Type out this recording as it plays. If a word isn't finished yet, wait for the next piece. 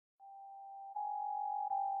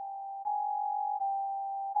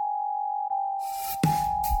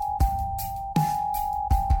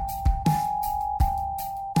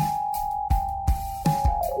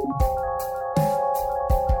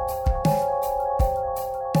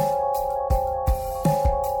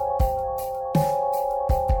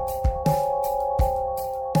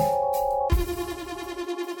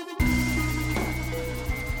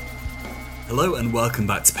and welcome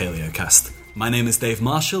back to Paleocast. My name is Dave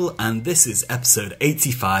Marshall and this is episode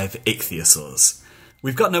 85, Ichthyosaurs.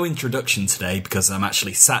 We've got no introduction today because I'm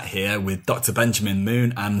actually sat here with Dr. Benjamin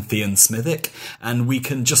Moon and Fiann Smithwick, and we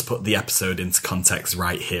can just put the episode into context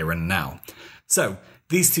right here and now. So,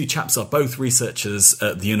 these two chaps are both researchers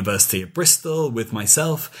at the University of Bristol with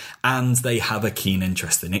myself, and they have a keen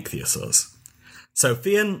interest in ichthyosaurs. So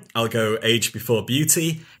Fiann, I'll go age before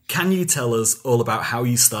beauty. Can you tell us all about how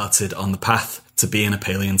you started on the path to being a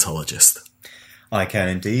paleontologist? I can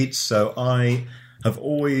indeed. So I have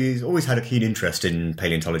always had a keen interest in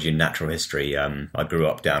paleontology and natural history. I grew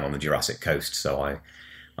up down on the Jurassic coast, so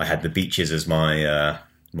I had the beaches as my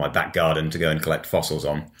back garden to go and collect fossils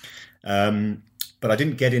on. But I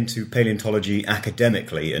didn't get into paleontology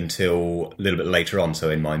academically until a little bit later on,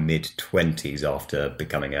 so in my mid-20s, after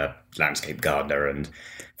becoming a landscape gardener and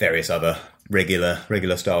various other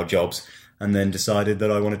regular style jobs, and then decided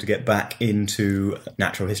that I wanted to get back into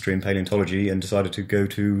natural history and paleontology and decided to go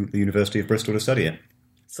to the University of Bristol to study it.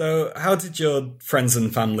 So how did your friends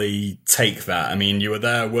and family take that? I mean, you were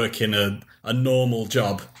there working a normal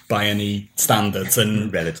job by any standards,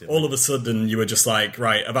 and all of a sudden you were just like,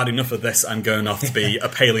 right, I've had enough of this, I'm going off to be a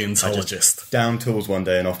paleontologist. Down tools one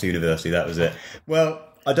day and off to university, that was it. Well,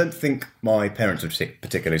 I don't think my parents were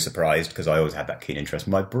particularly surprised because I always had that keen interest.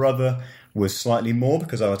 My brother was slightly more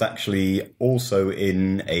because I was actually also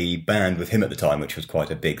in a band with him at the time, which was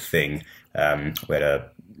quite a big thing. We had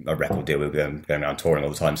a record deal, we were going around touring all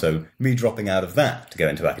the time. So me dropping out of that to go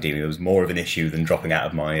into academia was more of an issue than dropping out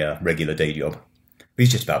of my regular day job. But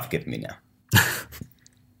he's just about forgiven me now.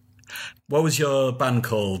 What was your band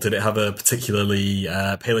called? Did it have a particularly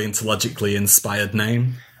paleontologically inspired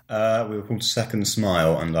name? We were called Second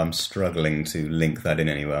Smile, and I'm struggling to link that in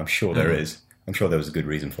anywhere. I'm sure there is. I'm sure there was a good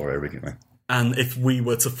reason for it originally. And if we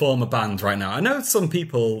were to form a band right now, I know some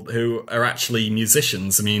people who are actually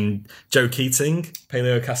musicians. I mean, Joe Keating,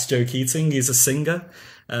 Paleocast Joe Keating, he's a singer.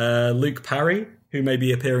 Luke Parry, who may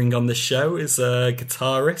be appearing on this show, is a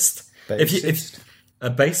guitarist. Bassist? A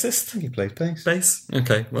bassist? I think he plays bass. Bass?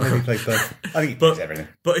 Okay. Well. Maybe he plays both. I think he plays everything.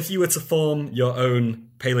 But if you were to form your own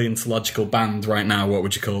paleontological band right now, what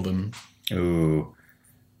would you call them? Ooh,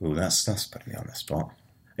 that's putting me on the spot.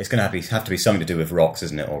 It's going to have to be something to do with rocks,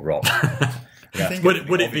 isn't it, or rock?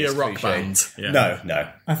 Would it be a rock band? Yeah. No.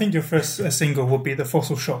 I think your first single would be the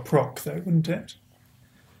Fossil Shop Rock, though, wouldn't it?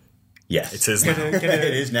 Yes, it is. It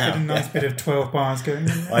is now. Get a nice bit of 12 bars going.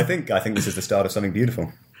 I think this is the start of something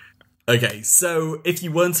beautiful. Okay, so if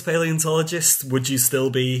you weren't a paleontologist, would you still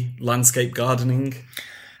be landscape gardening?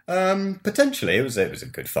 Potentially. It was a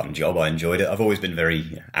good fun job. I enjoyed it. I've always been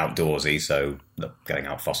very outdoorsy, so going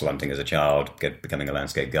out fossil hunting as a child, becoming a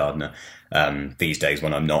landscape gardener. These days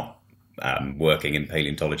when I'm not working in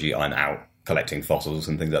paleontology, I'm out collecting fossils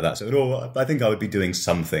and things like that. So I think I would be doing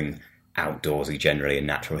something outdoorsy generally in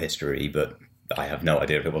natural history, but I have no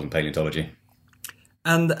idea if it wasn't paleontology.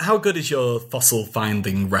 And how good is your fossil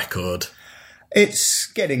finding record? It's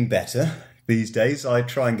getting better these days. I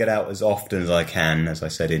try and get out as often as I can, as I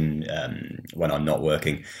said, when I'm not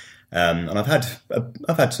working. And I've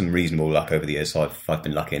had some reasonable luck over the years. So I've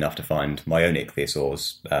been lucky enough to find my own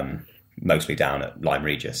ichthyosaurs, mostly down at Lyme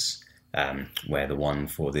Regis, where the one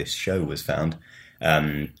for this show was found.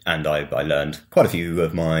 And I learned quite a few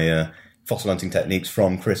of my fossil hunting techniques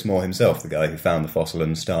from Chris Moore himself, the guy who found the fossil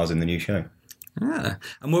and stars in the new show. Ah.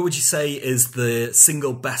 And what would you say is the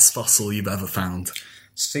single best fossil you've ever found?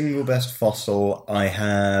 Single best fossil, I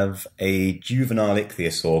have a juvenile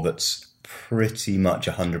ichthyosaur that's pretty much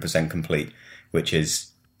 100% complete, which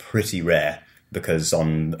is pretty rare because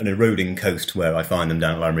on an eroding coast where I find them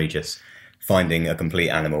down at Lyme Regis, finding a complete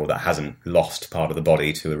animal that hasn't lost part of the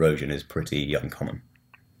body to erosion is pretty uncommon.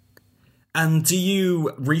 And do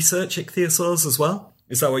you research ichthyosaurs as well?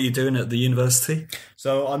 Is that what you're doing at the university?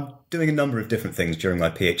 So I'm doing a number of different things during my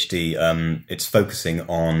PhD. It's focusing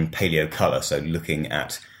on paleocolour, so looking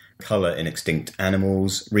at colour in extinct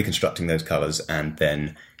animals, reconstructing those colours, and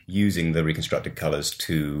then using the reconstructed colours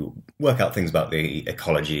to work out things about the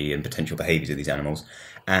ecology and potential behaviours of these animals.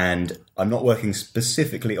 And I'm not working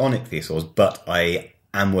specifically on ichthyosaurs, but I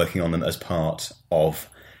am working on them as part of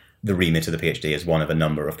the remit of the PhD as one of a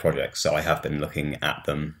number of projects. So I have been looking at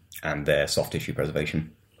them and their soft tissue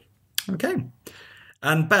preservation. Okay.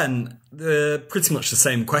 And Ben, pretty much the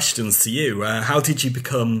same questions to you. How did you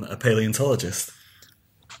become a paleontologist?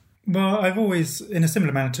 Well, I've always, in a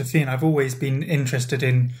similar manner to Fiann, I've always been interested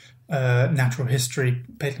in natural history,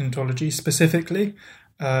 paleontology specifically.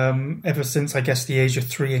 Ever since, I guess, the age of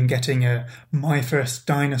 3 and getting my first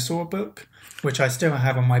dinosaur book, which I still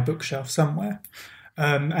have on my bookshelf somewhere.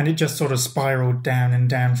 And it just sort of spiraled down and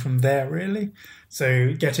down from there, really.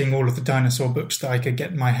 So getting all of the dinosaur books that I could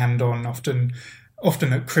get my hand on, often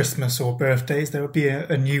at Christmas or birthdays, there would be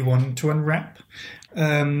a new one to unwrap.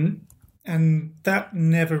 And that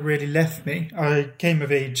never really left me. I came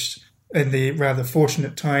of age in the rather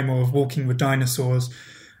fortunate time of walking with dinosaurs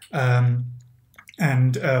and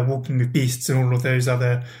walking with beasts and all of those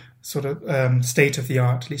other sort of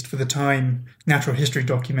state-of-the-art, at least for the time, natural history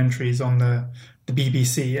documentaries on the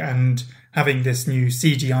BBC, and having this new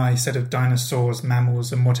CGI set of dinosaurs,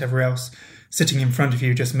 mammals and whatever else sitting in front of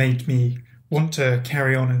you just made me want to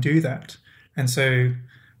carry on and do that. And so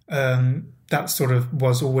that sort of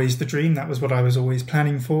was always the dream. That was what I was always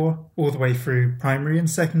planning for, all the way through primary and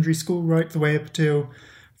secondary school, right the way up till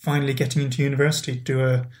finally getting into university to do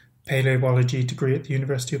a paleobiology degree at the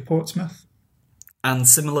University of Portsmouth. And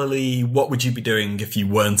similarly, what would you be doing if you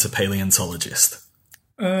weren't a paleontologist?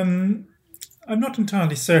 I'm not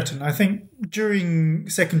entirely certain. I think during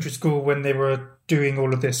secondary school, when they were doing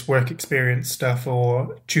all of this work experience stuff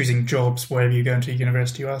or choosing jobs wherever you go into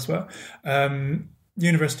university or elsewhere,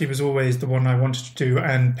 university was always the one I wanted to do,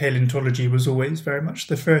 and paleontology was always very much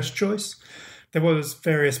the first choice. There was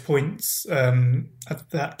various points at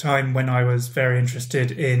that time when I was very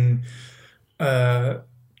interested in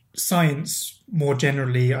science more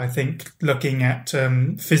generally. I think looking at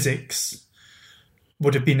physics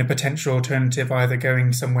would have been a potential alternative, either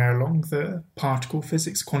going somewhere along the particle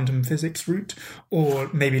physics, quantum physics route, or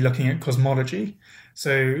maybe looking at cosmology.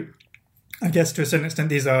 So I guess to a certain extent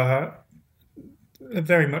these are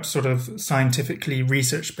very much sort of scientifically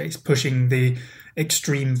research-based, pushing the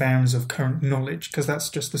extreme bounds of current knowledge, because that's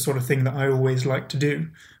just the sort of thing that I always like to do,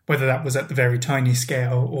 whether that was at the very tiny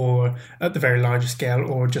scale or at the very large scale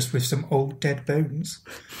or just with some old dead bones.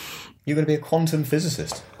 You're going to be a quantum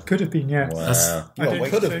physicist? Could have been, yes. Wow. You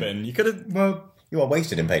could have been. You could have. Well, you are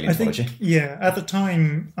wasted in paleontology. I think, yeah, at the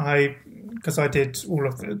time, because I did all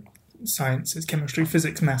of the sciences, chemistry,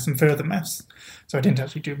 physics, maths, and further maths, so I didn't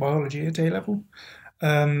actually do biology at A level.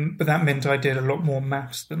 But that meant I did a lot more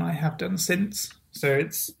maths than I have done since. So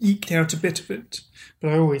it's eked out a bit of it.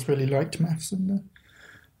 But I always really liked maths and the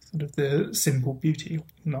sort of the simple beauty,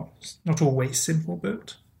 not always simple,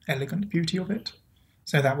 but elegant beauty of it.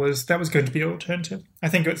 So that was going to be an alternative. I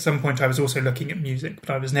think at some point I was also looking at music, but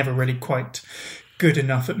I was never really quite good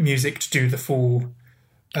enough at music to do the full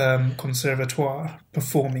conservatoire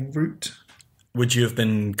performing route. Would you have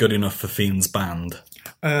been good enough for Fiann's band?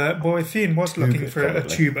 Boy, Fiann was looking for a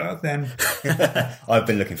tuba then. I've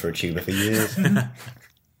been looking for a tuba for years.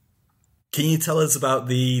 Can you tell us about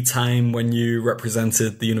the time when you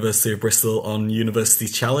represented the University of Bristol on University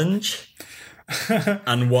Challenge?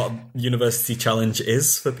 And what University Challenge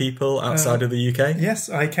is for people outside of the UK? Yes,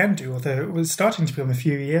 I can do, although it was starting to become a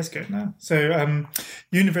few years ago now. So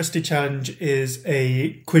University Challenge is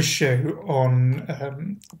a quiz show on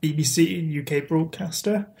BBC, UK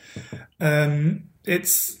broadcaster.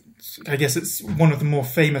 I guess it's one of the more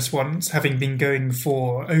famous ones, having been going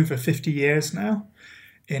for over 50 years now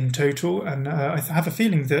in total. And I have a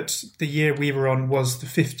feeling that the year we were on was the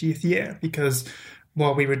 50th year, because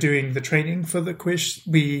while we were doing the training for the quiz,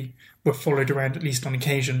 we were followed around, at least on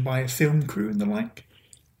occasion, by a film crew and the like,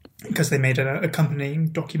 because they made an accompanying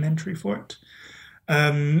documentary for it.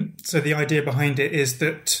 So the idea behind it is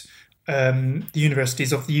that the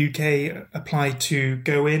universities of the UK apply to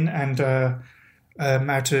go in, and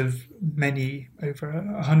out of many, over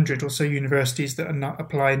 100 or so universities that are not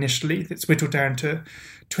apply initially, it's whittled down to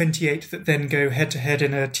 28 that then go head-to-head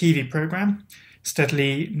in a TV programme,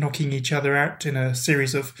 steadily knocking each other out in a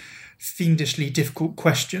series of fiendishly difficult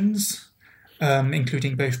questions,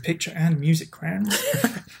 including both picture and music rounds,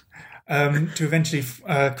 to eventually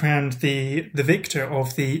crown the victor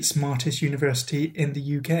of the smartest university in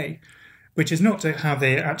the UK, which is not how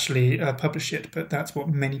they actually publish it, but that's what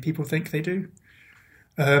many people think they do.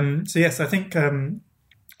 So yes, I think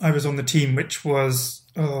I was on the team, which was,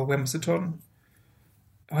 when was it on?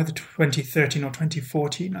 Either 2013 or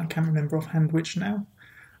 2014, I can't remember offhand which now,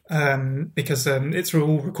 because it's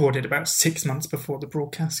all recorded about 6 months before the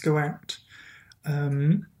broadcasts go out.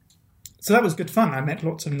 So that was good fun. I met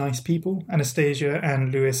lots of nice people, Anastasia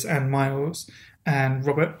and Lewis and Miles and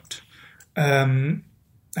Robert, and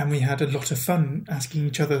we had a lot of fun asking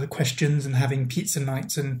each other the questions and having pizza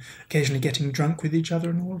nights and occasionally getting drunk with each other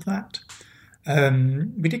and all of that.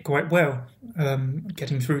 We did quite well,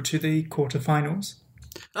 getting through to the quarterfinals.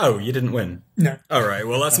 Oh, you didn't win? No. All right,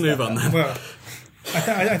 well, let's move on then. Well,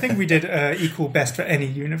 I think we did equal best for any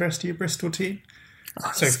University of Bristol team.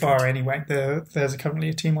 so far, anyway. There's currently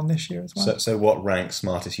a team on this year as well. So what rank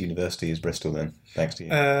smartest university is Bristol then, thanks to you?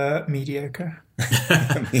 Mediocre.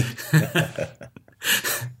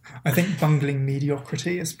 I think bungling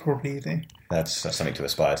mediocrity is probably That's something to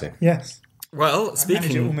aspire to. Yes. Well, I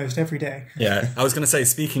manage it almost every day. Yeah, I was going to say,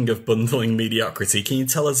 speaking of bundling mediocrity, can you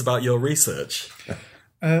tell us about your research?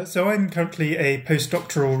 So I'm currently a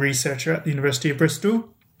postdoctoral researcher at the University of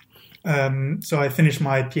Bristol. So I finished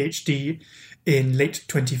my PhD in late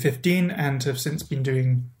 2015 and have since been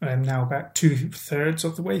doing now about 2/3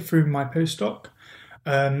 of the way through my postdoc.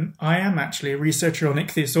 I am actually a researcher on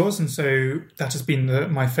ichthyosaurs, and so that has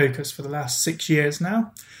been my focus for the last 6 years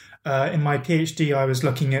now. In my PhD, I was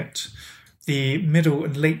looking at the middle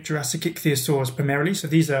and late Jurassic ichthyosaurs primarily. So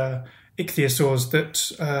these are ichthyosaurs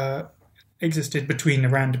that existed between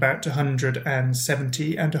around about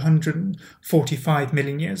 170 and 145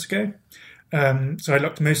 million years ago. So I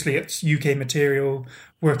looked mostly at UK material,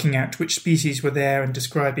 working out which species were there and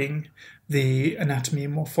describing the anatomy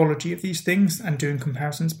and morphology of these things and doing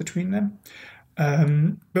comparisons between them.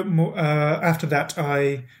 But after that,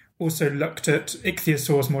 I also looked at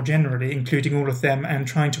ichthyosaurs more generally, including all of them, and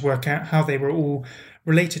trying to work out how they were all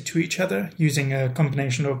related to each other using a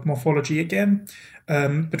combination of morphology again,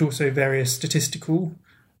 but also various statistical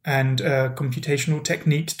and computational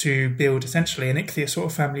techniques to build essentially an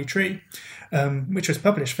ichthyosaur family tree, which was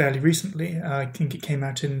published fairly recently. I think it came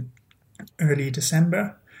out in early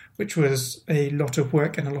December, which was a lot of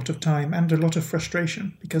work and a lot of time and a lot of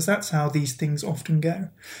frustration, because that's how these things often go.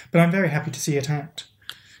 But I'm very happy to see it out.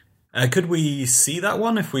 Could we see that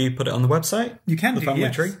one if we put it on the website? You can the do, family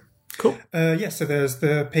yes. tree. Cool. Yes, so there's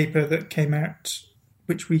the paper that came out,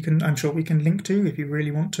 which I'm sure we can link to if you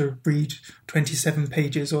really want to read 27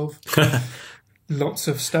 pages of lots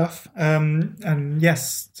of stuff. And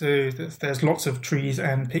yes, so there's lots of trees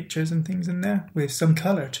and pictures and things in there with some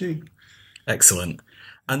colour too. Excellent.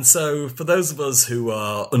 And so, for those of us who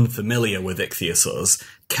are unfamiliar with ichthyosaurs,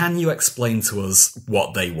 can you explain to us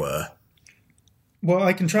what they were? Well,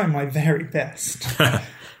 I can try my very best.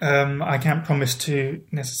 I can't promise to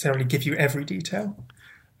necessarily give you every detail.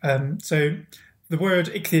 So the word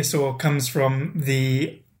ichthyosaur comes from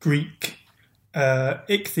the Greek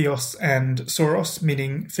ichthyos and sauros,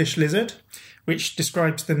 meaning fish lizard, which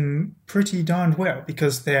describes them pretty darn well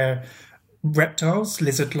because they're reptiles,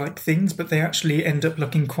 lizard-like things, but they actually end up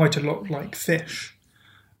looking quite a lot like fish.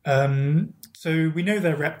 So we know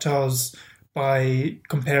they're reptiles by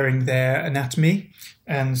comparing their anatomy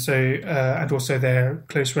and also their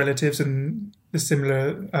close relatives and the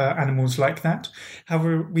similar animals like that.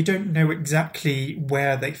 However, we don't know exactly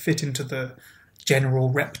where they fit into the general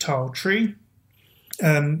reptile tree.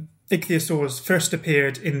 Ichthyosaurs first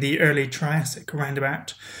appeared in the early Triassic, around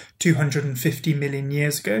about 250 million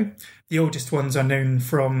years ago. The oldest ones are known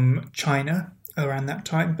from China around that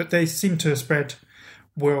time, but they seem to have spread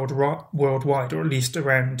worldwide, or at least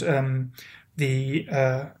around the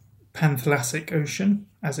Panthalasic Ocean,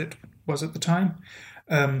 as it was at the time,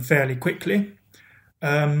 fairly quickly.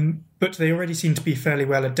 But they already seem to be fairly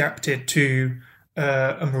well adapted to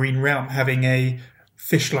a marine realm, having a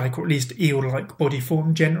fish-like or at least eel-like body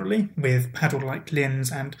form generally, with paddle-like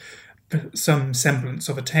limbs and some semblance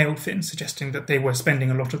of a tail fin, suggesting that they were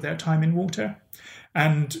spending a lot of their time in water.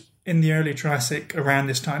 And in the early Triassic, around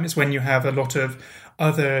this time, is when you have a lot of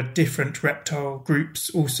other different reptile groups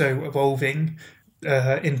also evolving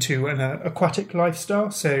into an aquatic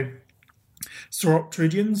lifestyle. So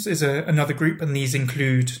Sauropteridians is another group, and these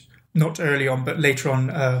include, not early on, but later on,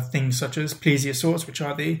 things such as plesiosaurs, which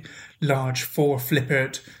are the large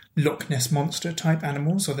four-flippered Loch Ness Monster type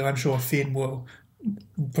animals, although I'm sure Fiann will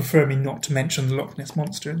prefer me not to mention the Loch Ness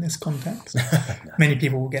Monster in this context. Many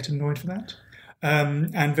people will get annoyed for that.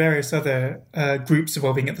 And various other groups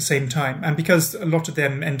evolving at the same time. And because a lot of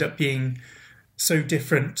them end up being so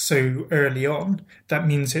different so early on, that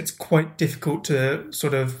means it's quite difficult to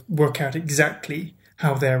sort of work out exactly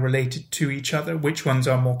how they're related to each other, which ones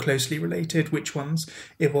are more closely related, which ones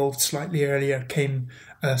evolved slightly earlier, came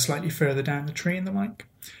slightly further down the tree and the like.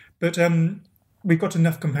 But we've got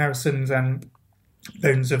enough comparisons and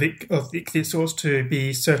bones of the ichthyosaurs to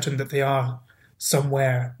be certain that they are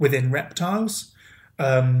somewhere within reptiles.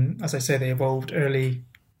 As I say, they evolved early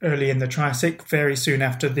in the Triassic, very soon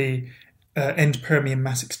after the end Permian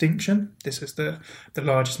mass extinction. This is the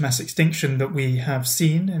largest mass extinction that we have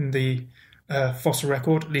seen in the fossil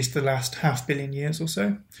record, at least the last 500 million years or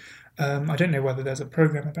so. I don't know whether there's a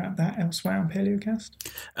program about that elsewhere on Paleocast.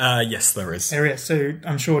 Yes, there is. There is. So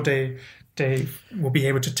I'm sure Dave will be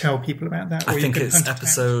able to tell people about that. I think it's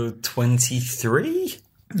episode 23?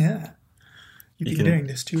 Yeah. You've been doing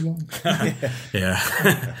this too long.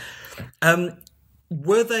 Yeah.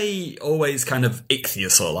 Were they always kind of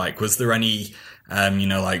ichthyosaur-like? Was there any,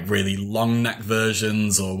 like really long neck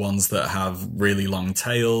versions or ones that have really long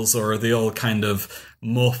tails, or are they all kind of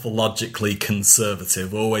morphologically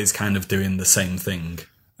conservative, always kind of doing the same thing?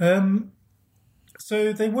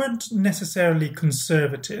 So they weren't necessarily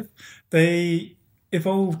conservative. They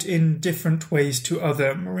evolved in different ways to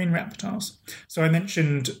other marine reptiles. So I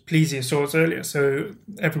mentioned plesiosaurs earlier, so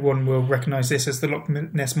everyone will recognise this as the Loch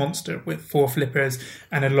Ness Monster with 4 flippers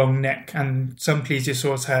and a long neck, and some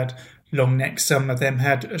plesiosaurs had long necks, some of them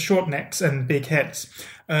had short necks and big heads.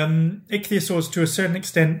 Ichthyosaurs, to a certain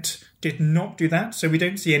extent, did not do that, so we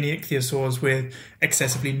don't see any ichthyosaurs with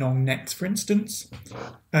excessively long necks, for instance.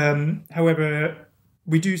 However,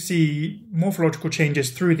 we do see morphological changes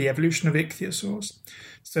through the evolution of ichthyosaurs.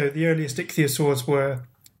 So the earliest ichthyosaurs were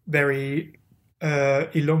very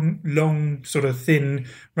long, sort of thin,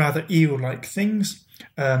 rather eel-like things,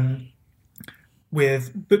 but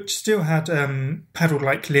still had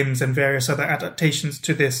paddle-like limbs and various other adaptations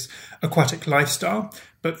to this aquatic lifestyle.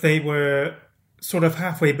 But they were sort of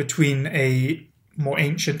halfway between a more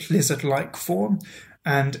ancient lizard-like form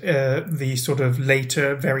and the sort of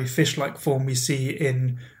later, very fish-like form we see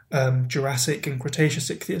in Jurassic and Cretaceous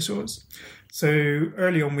ichthyosaurs. So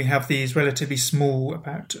early on we have these relatively small,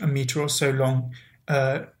 about a metre or so long,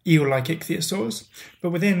 eel-like ichthyosaurs. But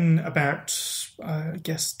within about,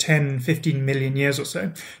 10, 15 million years or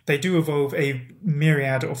so, they do evolve a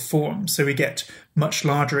myriad of forms. So we get much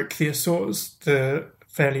larger ichthyosaurs.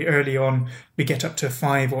 Fairly early on, we get up to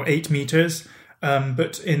 5 or 8 metres.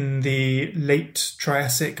 But in the late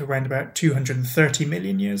Triassic, around about 230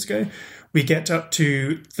 million years ago, we get up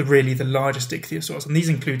to the largest ichthyosaurs. And these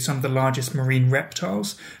include some of the largest marine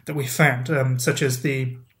reptiles that we found, such as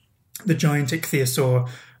the giant ichthyosaurs,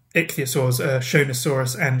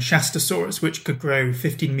 Shonosaurus and Shastasaurus, which could grow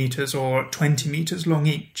 15 metres or 20 metres long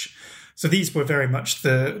each. So these were very much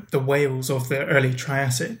the whales of the early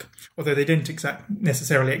Triassic, although they didn't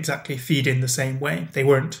necessarily exactly feed in the same way. They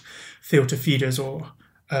weren't filter feeders or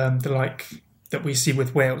the like that we see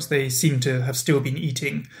with whales. They seem to have still been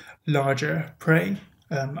eating larger prey,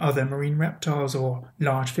 other marine reptiles or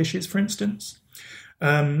large fishes, for instance.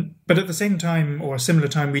 But at the same time, or a similar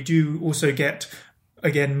time, we do also get,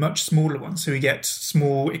 again, much smaller ones. So we get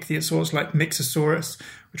small ichthyosaurs like Mixosaurus,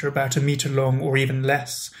 which are about a metre long or even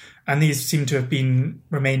less. And these seem to have been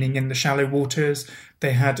remaining in the shallow waters.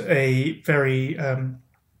 They had a very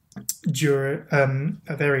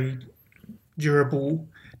durable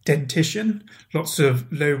dentition, lots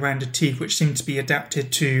of low rounded teeth, which seem to be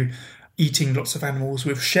adapted to eating lots of animals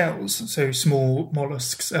with shells, so small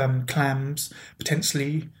mollusks, clams,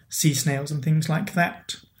 potentially sea snails and things like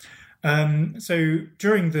that. So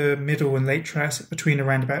during the middle and late Triassic, between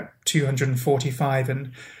around about 245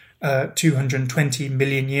 and 220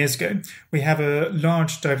 million years ago, we have a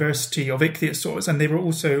large diversity of ichthyosaurs, and they were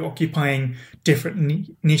also occupying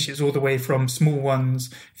different niches, all the way from small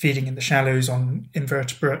ones feeding in the shallows on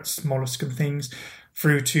invertebrates, mollusks and things,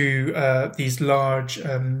 through to these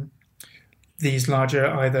larger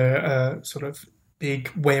either sort of big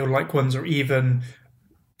whale-like ones or even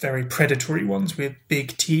very predatory ones with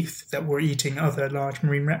big teeth that were eating other large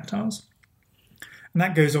marine reptiles. And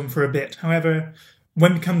that goes on for a bit. However,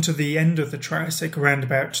 when we come to the end of the Triassic, around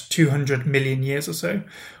about 200 million years or so,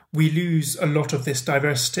 we lose a lot of this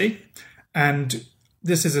diversity. And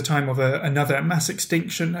this is a time of another mass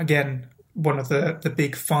extinction. Again, one of the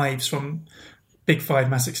big five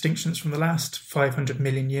mass extinctions from the last 500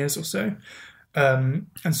 million years or so. And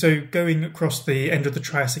so going across the end of the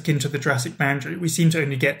Triassic into the Jurassic boundary, we seem to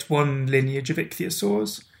only get one lineage of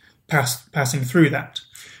ichthyosaurs passing through that.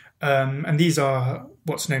 And these are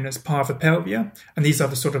what's known as Parvipelvia, and these are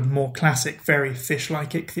the sort of more classic, very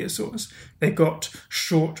fish-like ichthyosaurs. They've got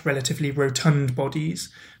short, relatively rotund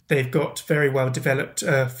bodies. They've got very well-developed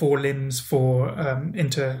forelimbs for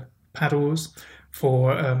interpaddles,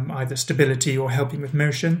 for either stability or helping with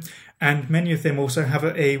motion. And many of them also have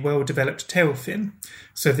a well-developed tail fin.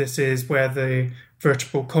 So this is where the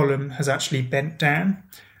vertebral column has actually bent down,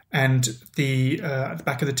 and at the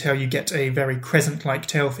back of the tail you get a very crescent-like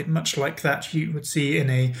tail fin, much like that you would see in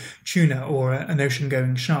a tuna or an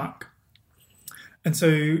ocean-going shark. And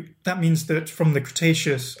so that means that from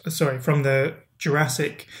the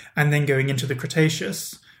Jurassic and then going into the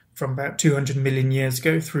Cretaceous, from about 200 million years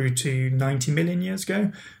ago through to 90 million years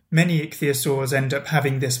ago, many ichthyosaurs end up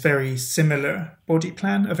having this very similar body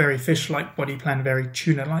plan, a very fish-like body plan, very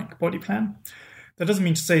tuna-like body plan. That doesn't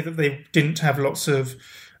mean to say that they didn't have lots of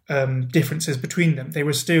differences between them. They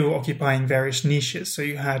were still occupying various niches. So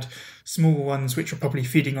you had small ones which were probably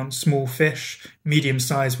feeding on small fish,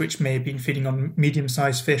 medium-sized which may have been feeding on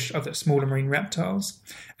medium-sized fish, other smaller marine reptiles.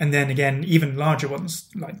 And then again, even larger ones,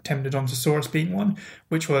 like Temnodontosaurus being one,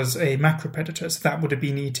 which was a macropredator. So that would have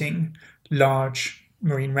been eating large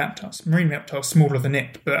marine reptiles. Marine reptiles smaller than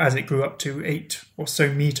it, but as it grew up to 8 or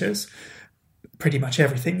so meters, pretty much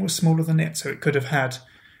everything was smaller than it. So it could have had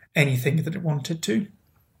anything that it wanted to.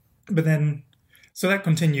 But then, so that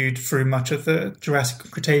continued through much of the Jurassic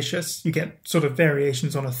and Cretaceous. You get sort of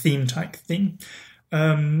variations on a theme-type thing.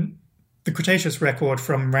 The Cretaceous record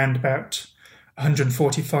from around about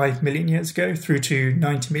 145 million years ago through to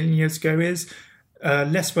 90 million years ago is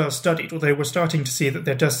less well studied, although we're starting to see that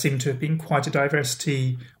there does seem to have been quite a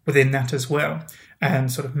diversity within that as well,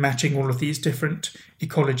 and sort of matching all of these different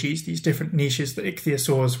ecologies, these different niches that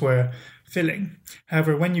ichthyosaurs were filling.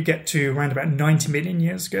 However, when you get to around about 90 million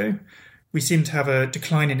years ago, we seem to have a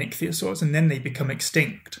decline in ichthyosaurs, and then they become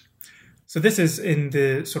extinct. So this is in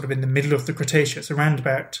the middle of the Cretaceous, around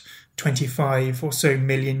about 25 or so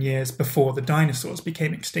million years before the dinosaurs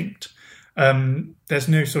became extinct. There's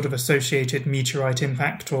no sort of associated meteorite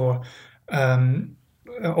impact or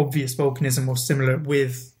obvious volcanism or similar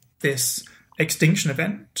with this extinction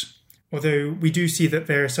event, although we do see that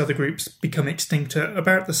various other groups become extinct at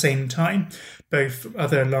about the same time, both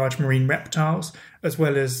other large marine reptiles as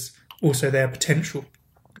well as also their potential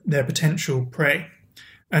prey.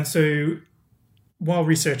 And so while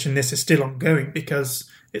research in this is still ongoing, because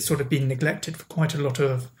it's sort of been neglected for quite a lot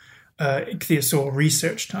of ichthyosaur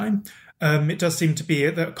research time, it does seem to be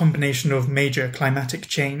a combination of major climatic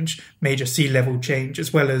change, major sea level change,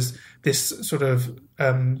 as well as this sort of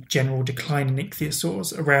general decline in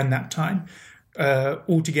ichthyosaurs around that time,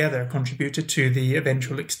 altogether contributed to the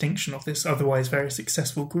eventual extinction of this otherwise very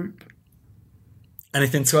successful group.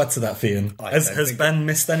 Anything to add to that, Fiann? Has Ben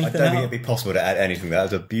missed anything? I don't think it'd be possible to add anything. That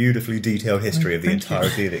was a beautifully detailed history of the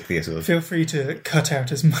entirety of ichthyosaurs. Feel free to cut out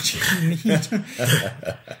as much as you need.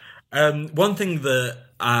 One thing that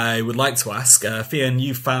I would like to ask, Fiann,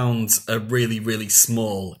 you found a really, really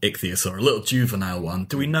small ichthyosaur, a little juvenile one.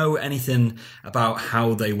 Do we know anything about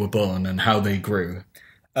how they were born and how they grew?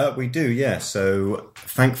 We do, yeah. So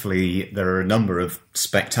thankfully, there are a number of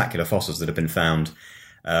spectacular fossils that have been found,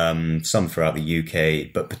 some throughout the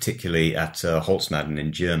UK, but particularly at Holzmaden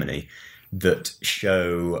in Germany, that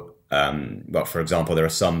show, for example, there are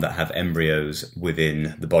some that have embryos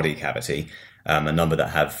within the body cavity, a number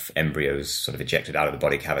that have embryos sort of ejected out of the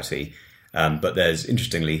body cavity. But there's,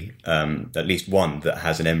 interestingly, at least one that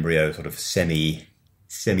has an embryo sort of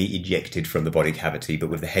semi-ejected from the body cavity,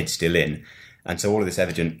 but with the head still in. And so all of this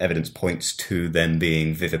evidence points to them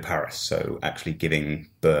being viviparous, so actually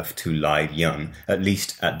giving birth to live young, at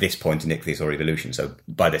least at this point in ichthyosaur evolution. So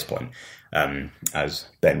by this point, as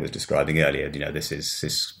Ben was describing earlier, this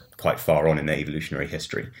is quite far on in their evolutionary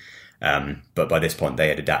history. But by this point, they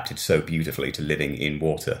had adapted so beautifully to living in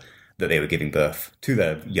water that they were giving birth to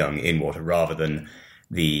their young in water, rather than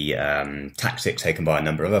the tactic taken by a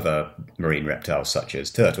number of other marine reptiles, such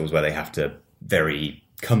as turtles, where they have to very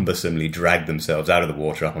cumbersomely drag themselves out of the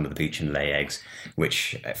water up onto the beach and lay eggs,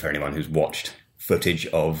 which, for anyone who's watched footage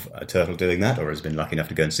of a turtle doing that or has been lucky enough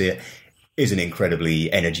to go and see it, is an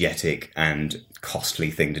incredibly energetic and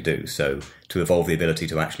costly thing to do. So to evolve the ability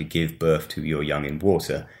to actually give birth to your young in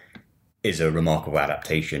water is a remarkable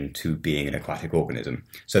adaptation to being an aquatic organism.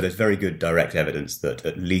 So there's very good direct evidence that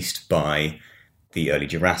at least by the early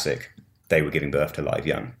Jurassic, they were giving birth to live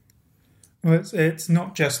young. Well, it's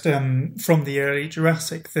not just from the early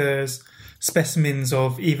Jurassic. There's specimens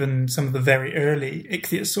of even some of the very early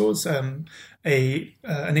ichthyosaurs. An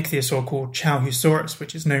ichthyosaur called Chaohusaurus,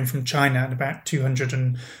 which is known from China at about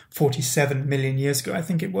 247 million years ago, I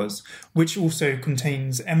think it was, which also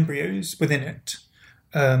contains embryos within it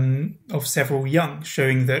of several young,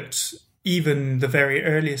 showing that even the very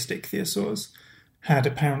earliest ichthyosaurs had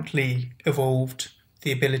apparently evolved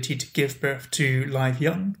the ability to give birth to live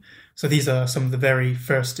young. So these are some of the very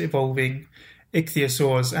first evolving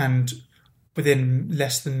ichthyosaurs, and within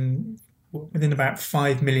about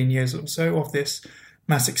 5 million years or so of this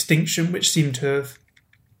mass extinction, which seemed to have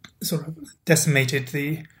sort of decimated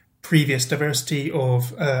the previous diversity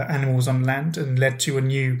of animals on land and led to a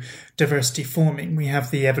new diversity forming, we have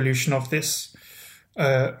the evolution of this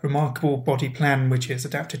remarkable body plan, which is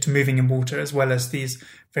adapted to moving in water, as well as these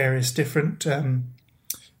various different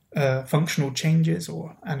functional changes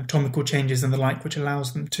or anatomical changes and the like, which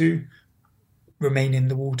allows them to remain in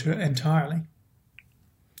the water entirely.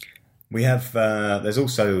 We have, there's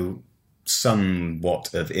also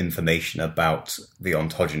somewhat of information about the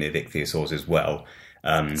ontogeny of ichthyosaurs as well.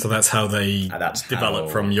 So that's how they develop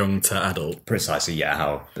from young to adult. Precisely,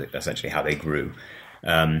 yeah. Essentially how they grew.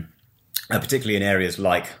 Particularly in areas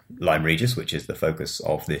like Lyme Regis, which is the focus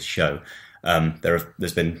of this show.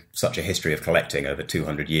 There's been such a history of collecting, over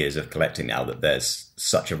 200 years of collecting now, that there's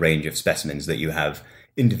such a range of specimens that you have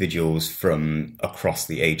individuals from across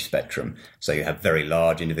the age spectrum. So you have very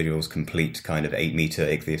large individuals, complete kind of 8-meter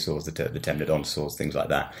ichthyosaurs, the temnodontosaurs, things like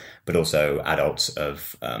that, but also adults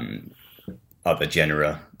of other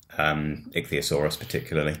genera, Ichthyosaurus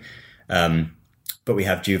particularly. But we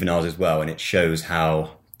have juveniles as well, and it shows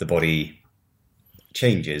how the body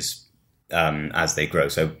changes as they grow.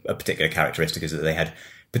 So a particular characteristic is that they had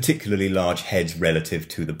particularly large heads relative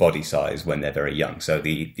to the body size when they're very young. So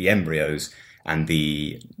the embryos and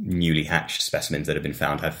the newly hatched specimens that have been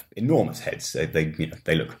found have enormous heads.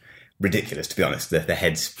 They look ridiculous, to be honest. Their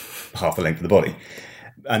head's half the length of the body.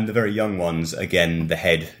 And the very young ones, again, the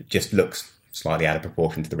head just looks slightly out of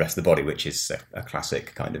proportion to the rest of the body, which is a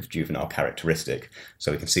classic kind of juvenile characteristic.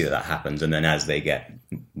 So we can see that happens. And then as they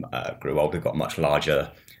grew older, got much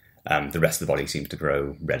larger, the rest of the body seems to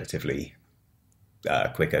grow relatively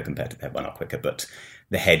quicker compared to the head. Well, not quicker, but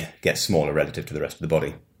the head gets smaller relative to the rest of the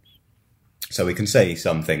body. So we can say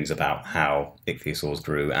some things about how ichthyosaurs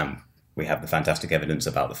grew, and we have the fantastic evidence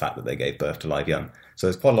about the fact that they gave birth to live young. So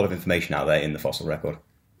there's quite a lot of information out there in the fossil record.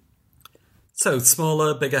 So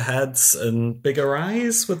smaller, bigger heads and bigger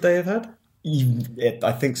eyes, would they have had?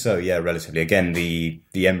 I think so, yeah, relatively. Again, the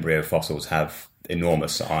embryo fossils have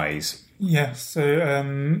enormous eyes. Yeah, so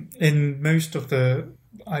in most of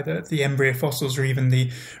either the embryo fossils or even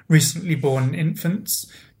the recently born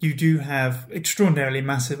infants, you do have extraordinarily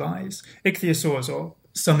massive eyes. Ichthyosaurs, or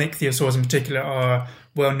some ichthyosaurs in particular, are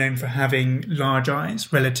well known for having large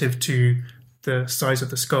eyes relative to the size of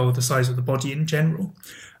the skull, the size of the body in general.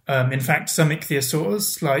 In fact, some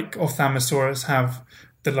ichthyosaurs, like Ophthalmosaurus, have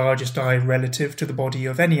the largest eye relative to the body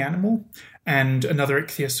of any animal, and another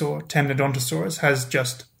ichthyosaur, Temnodontosaurus, has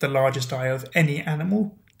just the largest eye of any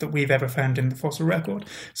animal that we've ever found in the fossil record.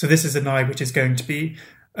 So this is an eye which is going to be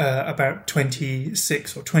about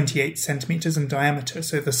 26 or 28 centimetres in diameter,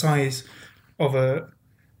 so the size of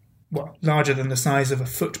larger than the size of a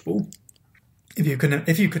football, if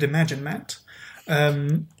you could imagine that.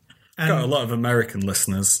 Got a lot of American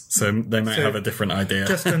listeners, so they might have a different idea.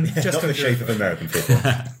 Just not the shape of American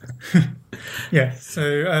football. Yeah.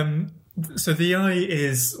 So the eye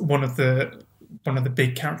is one of the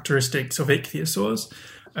big characteristics of ichthyosaurs,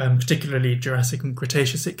 particularly Jurassic and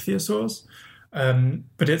Cretaceous ichthyosaurs.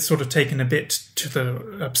 But it's sort of taken a bit to the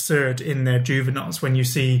absurd in their juveniles.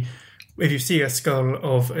 If you see a skull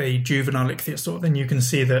of a juvenile ichthyosaur, then you can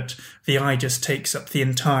see that the eye just takes up the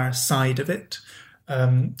entire side of it.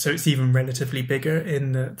 So it's even relatively bigger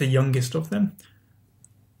in the youngest of them.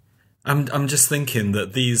 I'm just thinking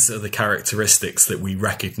that these are the characteristics that we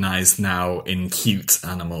recognise now in cute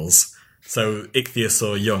animals. So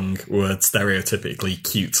ichthyosaur young were stereotypically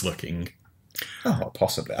cute looking. Oh,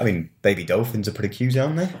 possibly. I mean, baby dolphins are pretty cute,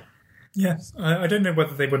 aren't they? Yes. I don't know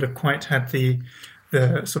whether they would have quite had the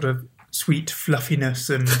sort of sweet fluffiness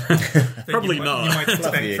and probably not. You might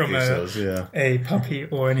expect from a puppy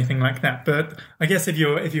or anything like that. But I guess if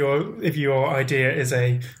your idea is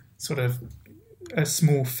a sort of a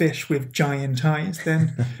small fish with giant eyes,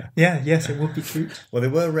 then yes, it would be cute. Well, they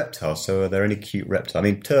were reptiles, so are there any cute reptiles? I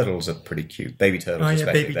mean, turtles are pretty cute. Baby turtles,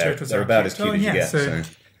 especially. Baby turtles they're about as cute as you get. So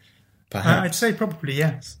perhaps. I'd say probably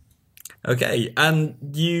yes. Okay, and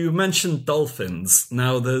you mentioned dolphins.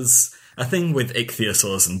 Now, there's a thing with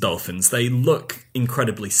ichthyosaurs and dolphins. They look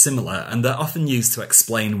incredibly similar, and they're often used to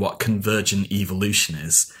explain what convergent evolution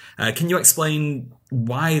is. Can you explain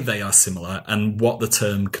why they are similar and what the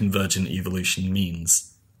term convergent evolution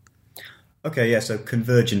means? Okay, yeah, so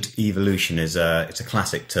convergent evolution it's a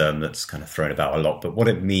classic term that's kind of thrown about a lot, but what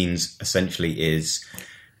it means essentially is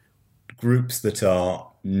groups that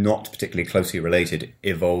are not particularly closely related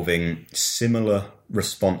evolving similar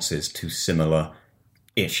responses to similar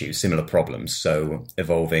issues, similar problems. So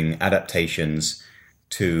evolving adaptations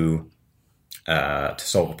to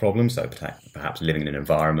solve a problem, so perhaps living in an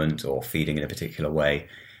environment or feeding in a particular way.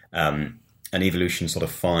 And evolution sort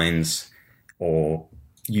of finds or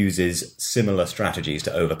uses similar strategies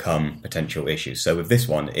to overcome potential issues. So with this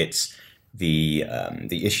one, it's the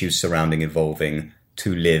issues surrounding evolving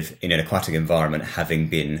to live in an aquatic environment, having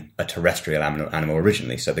been a terrestrial animal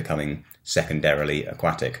originally, so becoming secondarily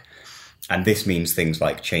aquatic. And this means things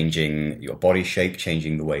like changing your body shape,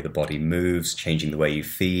 changing the way the body moves, changing the way you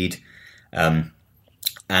feed.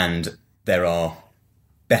 And there are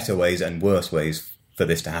better ways and worse ways for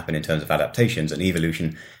this to happen in terms of adaptations, and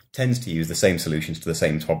evolution tends to use the same solutions to the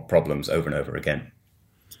same problems over and over again.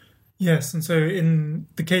 Yes, and so in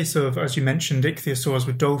the case of, as you mentioned, ichthyosaurs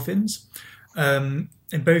with dolphins,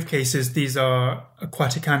 in both cases, these are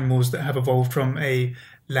aquatic animals that have evolved from a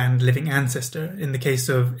land-living ancestor. In the case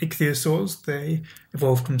of ichthyosaurs, they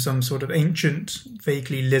evolved from some sort of ancient,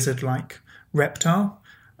 vaguely lizard-like reptile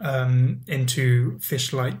into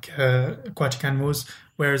fish-like aquatic animals,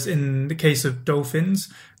 whereas in the case of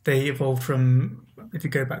dolphins, they evolved from, if you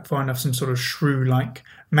go back far enough, some sort of shrew-like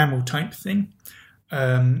mammal-type thing.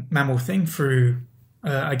 Through,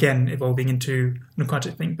 again, evolving into an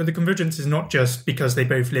aquatic thing. But the convergence is not just because they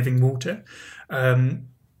both live in water.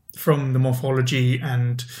 From the morphology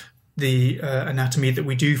and the anatomy that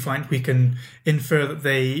we do find, we can infer that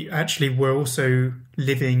they actually were also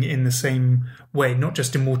living in the same way, not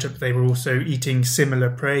just in water, but they were also eating similar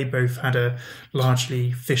prey. Both had a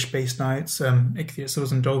largely fish-based diets,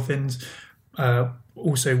 ichthyosaurs and dolphins,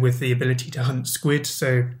 also with the ability to hunt squid.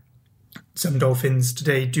 So some dolphins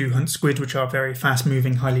today do hunt squid, which are very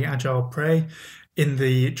fast-moving, highly agile prey. In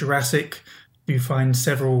the Jurassic, you find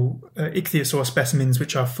several ichthyosaur specimens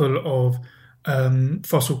which are full of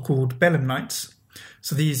fossil called belemnites.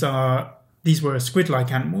 So these were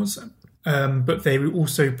squid-like animals, but they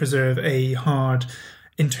also preserve a hard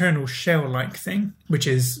internal shell-like thing, which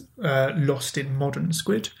is lost in modern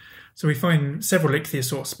squid. So we find several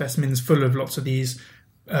ichthyosaur specimens full of lots of these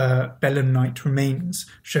belemnite remains,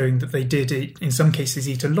 showing that they did, in some cases,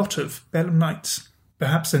 eat a lot of belemnites,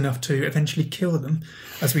 perhaps enough to eventually kill them,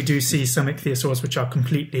 as we do see some ichthyosaurs which are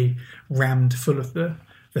completely rammed full of the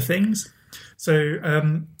things.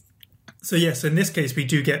 So yes, in this case, we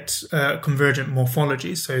do get convergent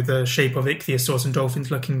morphology, so the shape of ichthyosaurs and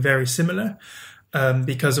dolphins looking very similar,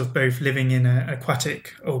 because of both living in an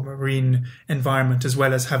aquatic or marine environment, as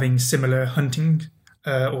well as having similar hunting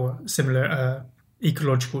or similar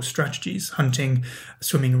ecological strategies, hunting,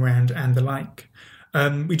 swimming around, and the like.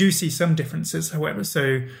 We do see some differences, however.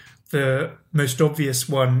 So the most obvious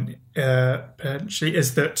one actually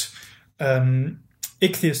is that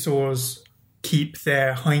ichthyosaurs keep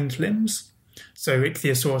their hind limbs. So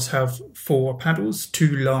ichthyosaurs have 4 paddles,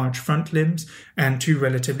 2 large front limbs, and 2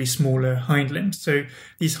 relatively smaller hind limbs. So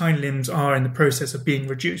these hind limbs are in the process of being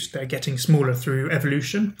reduced. They're getting smaller through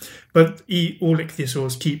evolution, but all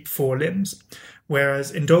ichthyosaurs keep 4 limbs.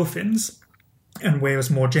 Whereas in dolphins and whales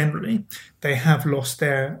more generally, they have lost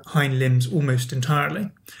their hind limbs almost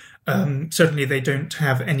entirely. Certainly they don't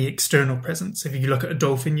have any external presence. If you look at a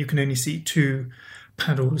dolphin, you can only see 2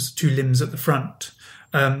 paddles, 2 limbs at the front.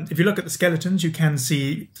 If you look at the skeletons, you can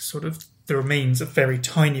see sort of the remains of very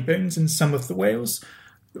tiny bones in some of the whales,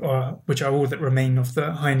 which are all that remain of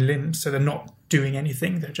the hind limbs. So they're not doing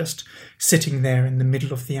anything. They're just sitting there in the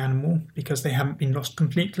middle of the animal because they haven't been lost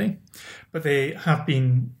completely. But they have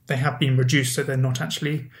been reduced, so they're not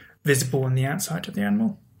actually visible on the outside of the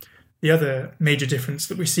animal. The other major difference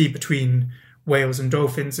that we see between whales and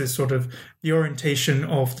dolphins is sort of the orientation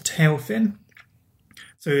of the tail fin.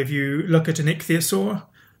 So if you look at an ichthyosaur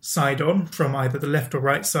side on from either the left or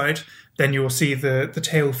right side, then you'll see the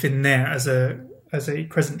tail fin there as a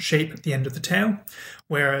crescent shape at the end of the tail.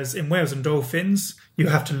 Whereas in whales and dolphins, you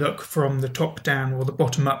have to look from the top down or the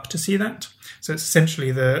bottom up to see that. So it's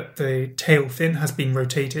essentially the tail fin has been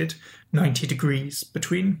rotated 90 degrees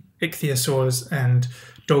between ichthyosaurs and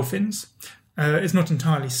dolphins. It's not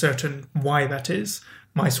entirely certain why that is.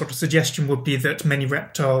 My sort of suggestion would be that many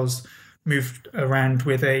reptiles moved around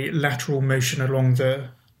with a lateral motion along the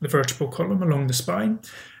vertebral column, along the spine,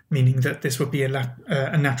 meaning that this would be a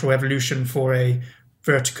natural evolution for a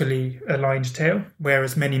vertically aligned tail,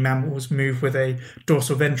 whereas many mammals move with a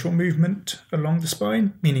dorsal-ventral movement along the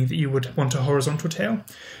spine, meaning that you would want a horizontal tail.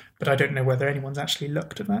 But I don't know whether anyone's actually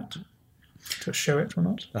looked at that to show it or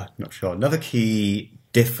not. I'm not sure. Another key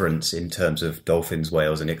difference in terms of dolphins,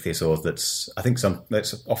 whales, and ichthyosaurs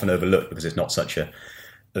that's often overlooked because it's not such a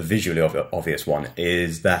visually obvious one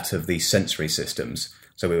is that of the sensory systems.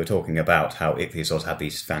 So we were talking about how ichthyosaurs had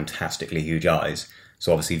these fantastically huge eyes.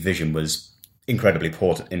 So obviously vision was incredibly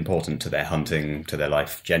important to their hunting, to their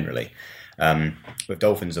life generally. With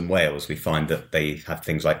dolphins and whales, we find that they have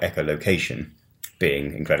things like echolocation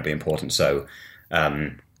being incredibly important. So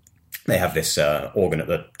they have this organ at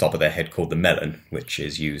the top of their head called the melon, which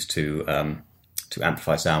is used to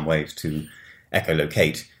amplify sound waves, to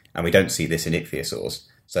echolocate. And we don't see this in ichthyosaurs.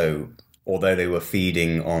 So although they were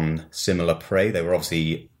feeding on similar prey, they were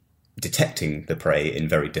obviously detecting the prey in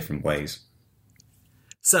very different ways.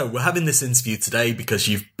 So we're having this interview today because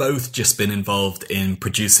you've both just been involved in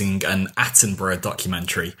producing an Attenborough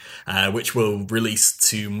documentary, which will release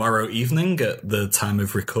tomorrow evening at the time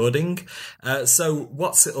of recording. So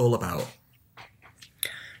what's it all about?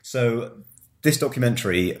 So this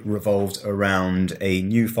documentary revolved around a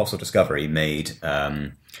new fossil discovery made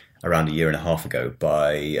around a year and a half ago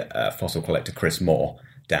by fossil collector Chris Moore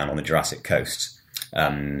down on the Jurassic coast.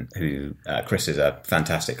 Chris is a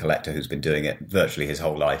fantastic collector who's been doing it virtually his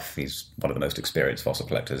whole life. He's one of the most experienced fossil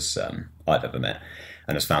collectors I've ever met,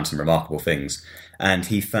 and has found some remarkable things. And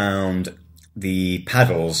he found the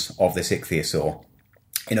paddles of this ichthyosaur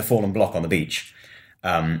in a fallen block on the beach,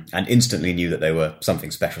 and instantly knew that they were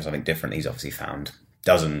something special, something different. He's obviously found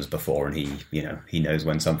dozens before, and he knows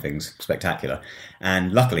when something's spectacular.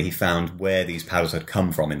 And luckily, he found where these paddles had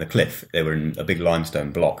come from in the cliff. They were in a big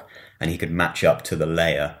limestone block, and he could match up to the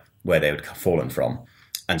layer where they had fallen from.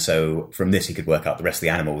 And so from this, he could work out the rest of the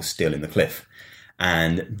animal was still in the cliff.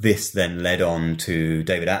 And this then led on to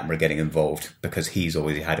David Attenborough getting involved, because he's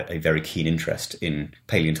always had a very keen interest in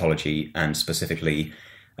paleontology, and specifically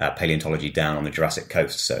paleontology down on the Jurassic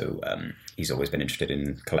coast. So he's always been interested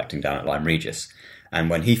in collecting down at Lyme Regis. And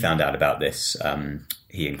when he found out about this,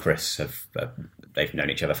 he and Chris they've known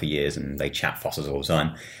each other for years, and they chat fossils all the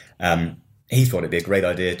time. He thought it'd be a great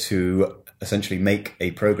idea to essentially make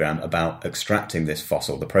a program about extracting this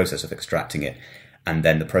fossil, the process of extracting it, and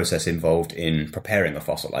then the process involved in preparing a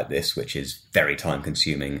fossil like this, which is very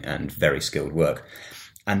time-consuming and very skilled work,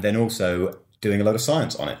 and then also doing a lot of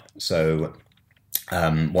science on it. So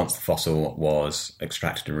once the fossil was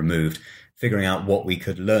extracted and removed, figuring out what we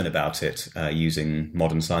could learn about it using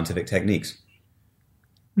modern scientific techniques.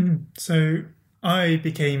 So I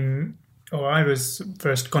was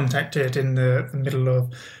first contacted in the middle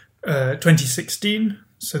of 2016.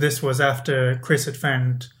 So this was after Chris had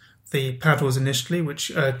found the paddles initially,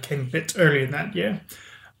 which came a bit earlier in that year.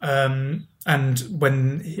 And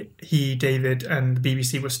when David, and the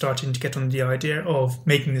BBC were starting to get on the idea of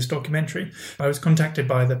making this documentary, I was contacted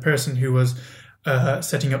by the person who was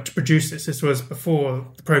setting up to produce this. This was before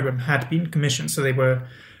the programme had been commissioned, so they were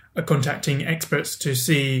contacting experts to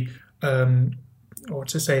see, or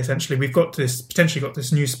to say essentially, we've potentially got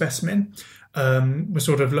this new specimen. We're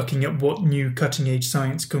sort of looking at what new cutting-edge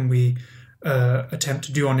science can we attempt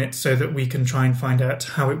to do on it, so that we can try and find out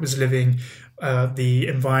how it was living, the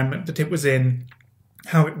environment that it was in,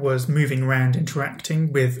 how it was moving around,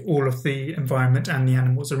 interacting with all of the environment and the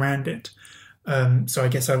animals around it. So I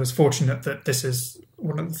guess I was fortunate that this is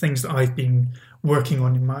one of the things that I've been working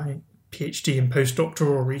on in my PhD and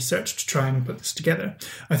postdoctoral research to try and put this together.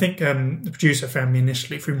 I think the producer found me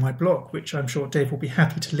initially through my blog, which I'm sure Dave will be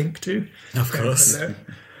happy to link to. Of course.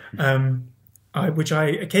 Which I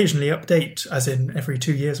occasionally update, as in every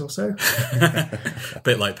 2 years or so. A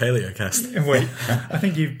bit like Paleocast. Wait, I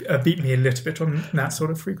think you beat me a little bit on that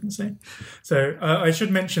sort of frequency. So I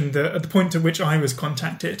should mention that at the point at which I was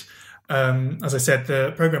contacted, as I said,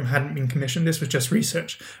 the programme hadn't been commissioned. This was just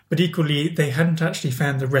research. But equally, they hadn't actually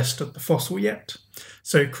found the rest of the fossil yet.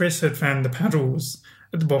 So Chris had found the paddles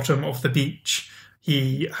at the bottom of the beach.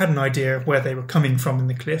 He had an idea of where they were coming from in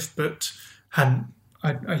the cliff, but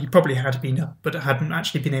he probably had been up, but hadn't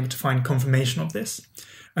actually been able to find confirmation of this.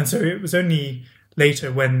 And so it was only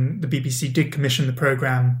later, when the BBC did commission the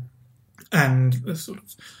programme, and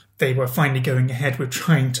they were finally going ahead with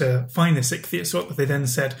trying to find this ichthyosaur, that they then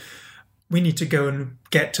said, we need to go and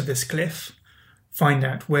get to this cliff, find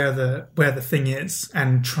out where the thing is,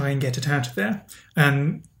 and try and get it out of there.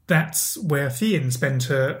 And that's where Fiann spent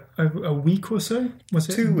a week or so, was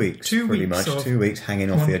it? 2 weeks, pretty much. 2 weeks hanging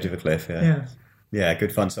off the edge of a cliff, yeah. Yeah,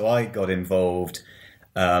 good fun. So I got involved,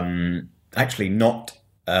 actually not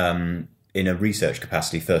in a research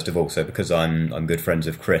capacity, first of all. So because I'm good friends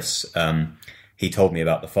with Chris, he told me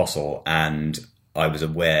about the fossil, and I was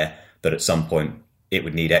aware that at some point it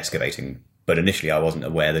would need excavating. But initially I wasn't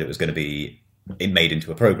aware that it was going to be made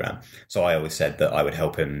into a program. So I always said that I would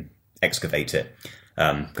help him excavate it,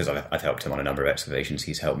 because I've helped him on a number of excavations.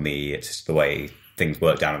 He's helped me. It's the way things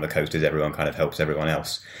work down on the coast, is everyone kind of helps everyone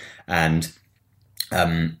else. And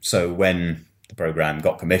so when the program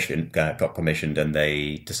got commissioned, and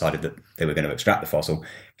they decided that they were going to extract the fossil,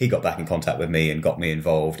 he got back in contact with me and got me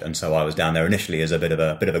involved. And so I was down there initially as a bit of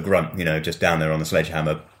a grunt, just down there on the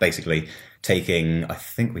sledgehammer, basically taking, I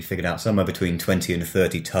think we figured out somewhere between 20 and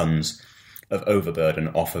 30 tons of overburden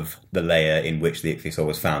off of the layer in which the ichthyosaur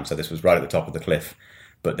was found. So this was right at the top of the cliff,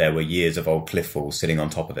 but there were years of old cliff falls sitting on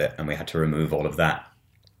top of it, and we had to remove all of that.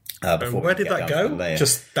 Where did that go?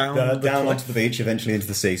 Just down onto the beach, eventually into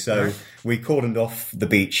the sea. So we cordoned off the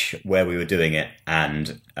beach where we were doing it,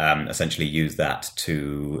 and essentially used that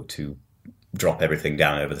to drop everything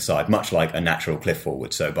down over the side, much like a natural cliff fall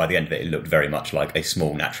would. So by the end of it, it looked very much like a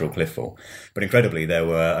small natural cliff fall. But incredibly, there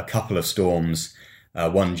were a couple of storms,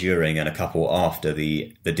 one during and a couple after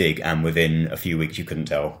the dig, and within a few weeks you couldn't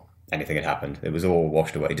tell anything had happened. It was all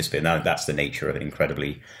washed away, disappeared. Now, that's the nature of an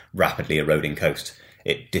incredibly rapidly eroding coast.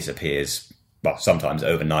 It disappears, well, sometimes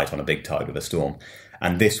overnight on a big tide with a storm.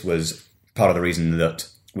 And this was part of the reason that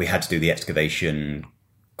we had to do the excavation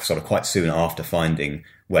sort of quite soon after finding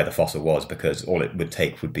where the fossil was, because all it would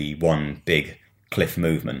take would be one big cliff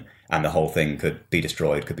movement and the whole thing could be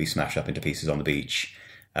destroyed, could be smashed up into pieces on the beach.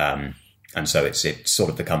 And so it sort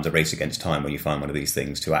of becomes a race against time when you find one of these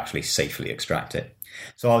things to actually safely extract it.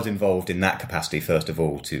 So I was involved in that capacity, first of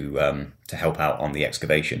all, to help out on the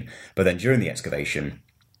excavation. But then during the excavation,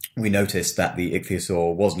 we noticed that the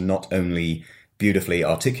ichthyosaur was not only beautifully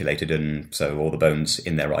articulated and so all the bones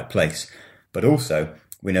in their right place, but also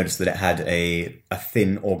we noticed that it had a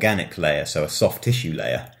thin organic layer, so a soft tissue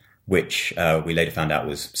layer, which we later found out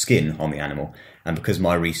was skin on the animal. And because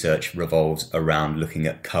my research revolves around looking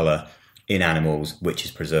at colour in animals, which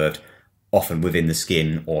is preserved often within the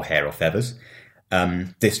skin or hair or feathers,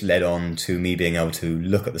 this led on to me being able to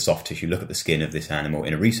look at the soft tissue, look at the skin of this animal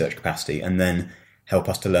in a research capacity, and then help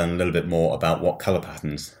us to learn a little bit more about what colour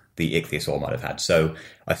patterns the ichthyosaur might have had. So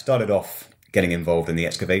I started off getting involved in the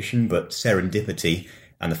excavation, but serendipity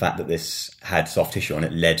and the fact that this had soft tissue on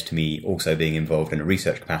it led to me also being involved in a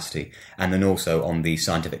research capacity, and then also on the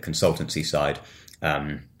scientific consultancy side,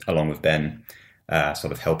 along with Ben,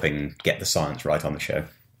 sort of helping get the science right on the show.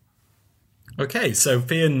 Okay, so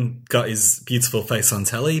Fiann got his beautiful face on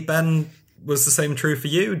telly. Ben, was the same true for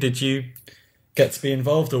you? Did you get to be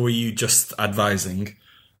involved, or were you just advising?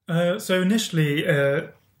 So initially,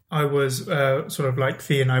 I was sort of like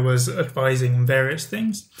Fiann, I was advising on various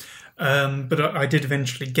things. But I did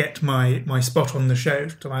eventually get my spot on the show,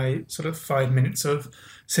 to my sort of 5 minutes of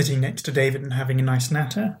sitting next to David and having a nice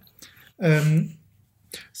natter.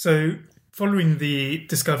 So following the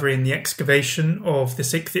discovery and the excavation of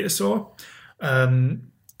this ichthyosaur,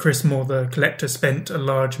 Chris Moore, the collector, spent a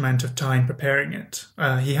large amount of time preparing it.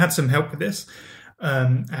 He had some help with this,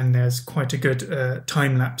 and there's quite a good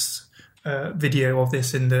time-lapse video of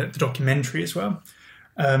this in the documentary as well.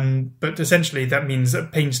 But essentially that means a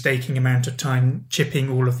painstaking amount of time chipping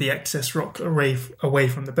all of the excess rock away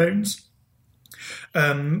from the bones,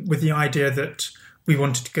 with the idea that we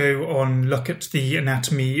wanted to go on, look at the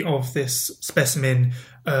anatomy of this specimen,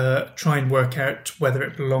 try and work out whether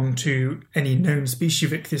it belonged to any known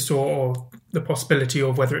species of ichthyosaur or the possibility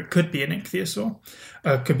of whether it could be an ichthyosaur,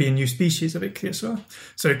 could be a new species of ichthyosaur.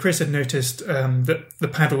 So Chris had noticed that the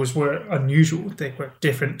paddles were unusual. They were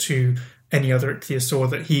different to any other ichthyosaur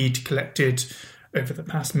that he'd collected over the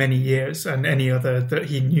past many years and any other that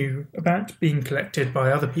he knew about being collected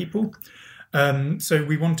by other people. So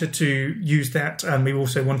we wanted to use that, and we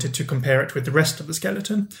also wanted to compare it with the rest of the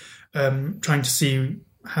skeleton, trying to see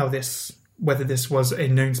whether this was a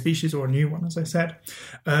known species or a new one, as I said.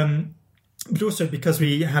 But also because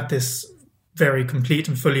we had this very complete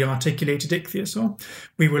and fully articulated ichthyosaur,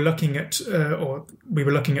 we were looking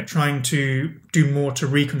at trying to do more to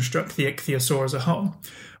reconstruct the ichthyosaur as a whole.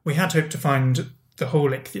 We had hoped to find the whole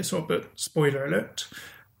ichthyosaur, but spoiler alert,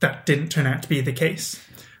 that didn't turn out to be the case.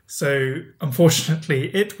 So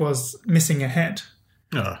unfortunately, it was missing a head.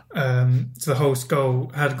 So the whole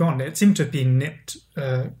skull had gone. It seemed to have been nipped,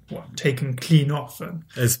 taken clean off. And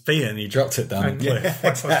as Fiann, he dropped it down. Yeah,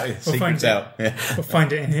 exactly. Secret's out. Yeah. We'll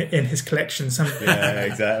find it in his collection somewhere. Yeah,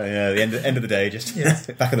 exactly. Yeah, the end of the day, just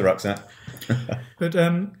back of the rucksack. But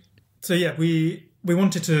so yeah, we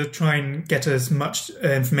wanted to try and get as much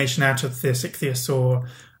information out of this ichthyosaur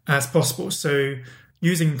as possible. So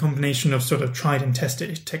using a combination of sort of tried and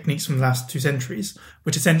tested techniques from the last 2 centuries,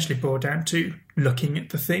 which essentially boiled down to looking at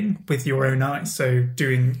the thing with your own eyes. So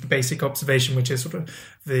doing the basic observation, which is sort of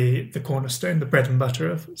the cornerstone, the bread and butter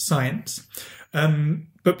of science.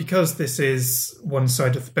 But because this is one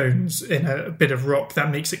side of the bones in a bit of rock, that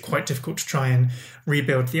makes it quite difficult to try and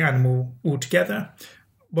rebuild the animal altogether.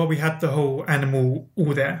 While we had the whole animal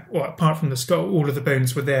all there, or apart from the skull, all of the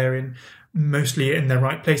bones were there mostly in their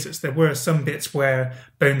right places. There were some bits where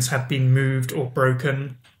bones had been moved or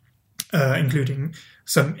broken, including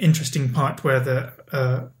some interesting part where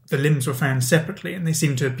the limbs were found separately, and they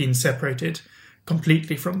seem to have been separated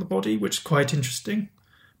completely from the body, which is quite interesting.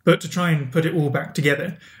 But to try and put it all back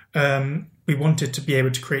together, we wanted to be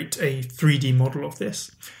able to create a 3D model of this.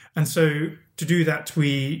 And so to do that,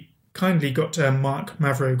 we kindly got Mark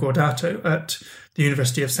Mavro-Gordato at the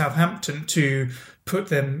University of Southampton to put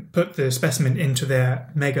the specimen into their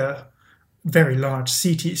very large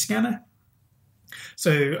CT scanner.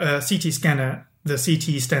 So CT scanner, the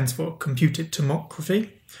CT stands for computed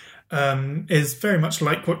tomography, is very much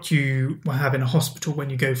like what you will have in a hospital when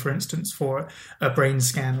you go, for instance, for a brain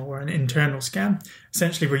scan or an internal scan.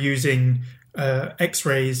 Essentially, we're using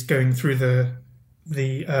X-rays going through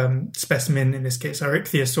the specimen, in this case our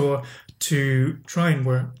ichthyosaur, to try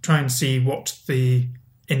and see what the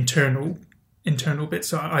internal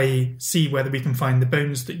bits are, i.e. see whether we can find the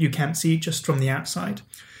bones that you can't see just from the outside.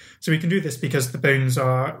 So we can do this because the bones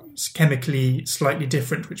are chemically slightly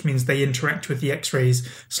different, which means they interact with the X-rays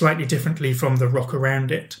slightly differently from the rock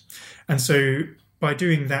around it. And so by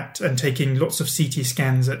doing that and taking lots of CT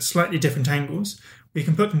scans at slightly different angles, we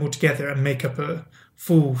can put them all together and make up a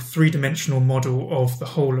full three-dimensional model of the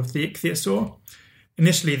whole of the ichthyosaur.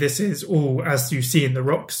 Initially, this is all as you see in the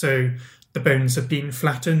rock, so the bones have been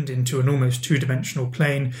flattened into an almost two-dimensional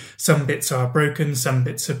plane. Some bits are broken, some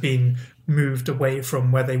bits have been moved away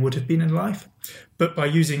from where they would have been in life. But by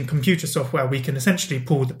using computer software, we can essentially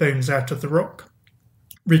pull the bones out of the rock,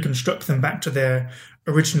 reconstruct them back to their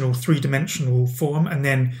original three-dimensional form, and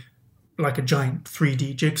then, like a giant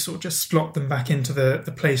 3D jigsaw, just slot them back into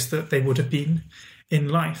the place that they would have been in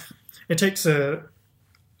life. It takes a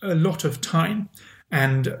lot of time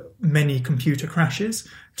and many computer crashes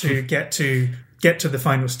to get to the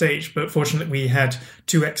final stage. But fortunately, we had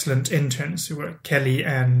two excellent interns who were Kelly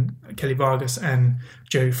Vargas and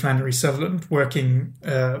Joe Flannery Sutherland, working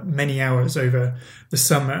many hours over the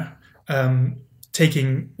summer,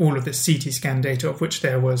 taking all of this CT scan data, of which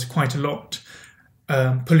there was quite a lot,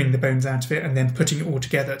 pulling the bones out of it and then putting it all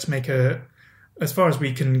together to make as far as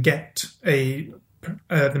we can get,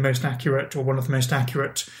 the most accurate, or one of the most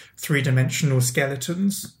accurate, three-dimensional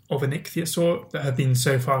skeletons of an ichthyosaur that have been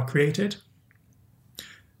so far created.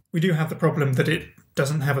 We do have the problem that it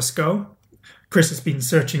doesn't have a skull. Chris has been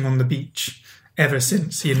searching on the beach ever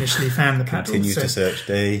since he initially found the paddle. Continues to search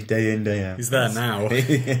day in, day out. He's there now.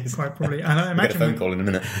 Quite probably. And I imagine get a phone call in a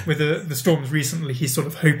minute. With the storms recently, he's sort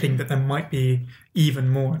of hoping that there might be even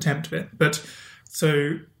more attempt of it. But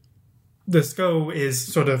so the skull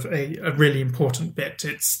is sort of a really important bit.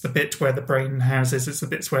 It's the bit where the brain houses, it's the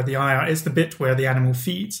bits where the eye are, it's the bit where the animal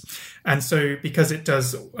feeds. And so because it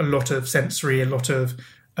does a lot of sensory, a lot of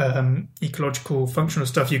ecological, functional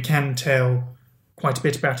stuff, you can tell quite a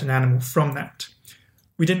bit about an animal from that.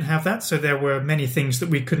 We didn't have that, so there were many things that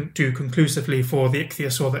we couldn't do conclusively for the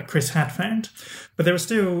ichthyosaur that Chris had found. But there were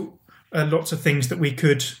still lots of things that we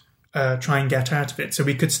could try and get out of it. So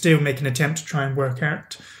we could still make an attempt to try and work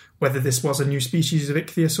out whether this was a new species of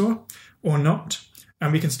ichthyosaur or not.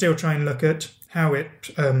 And we can still try and look at how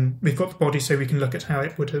it... we've got the body, so we can look at how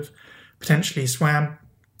it would have potentially swam,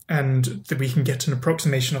 and that we can get an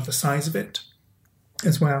approximation of the size of it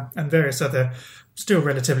as well, and various other still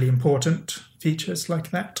relatively important features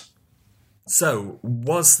like that. So,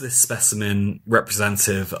 was this specimen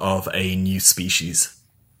representative of a new species?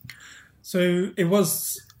 So it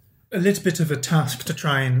was a little bit of a task to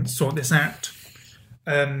try and sort this out.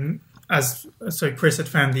 So Chris had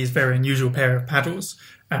found these very unusual pair of paddles,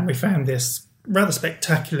 and we found this rather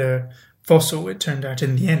spectacular fossil. It turned out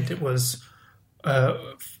in the end it was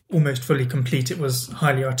almost fully complete. It was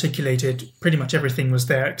highly articulated. Pretty much everything was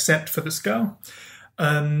there except for the skull.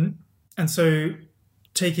 And so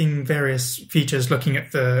taking various features, looking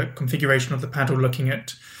at the configuration of the paddle, looking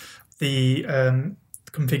at the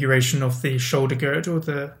configuration of the shoulder girdle,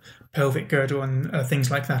 the pelvic girdle, and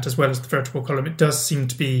things like that, as well as the vertebral column, it does seem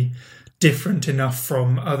to be different enough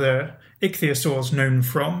from other ichthyosaurs known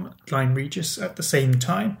from Lyme Regis at the same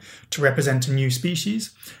time to represent a new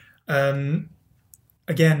species.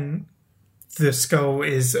 Again, the skull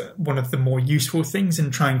is one of the more useful things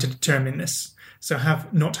in trying to determine this. So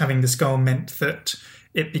not having the skull meant that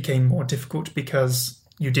it became more difficult because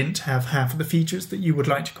you didn't have half of the features that you would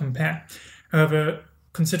like to compare. However,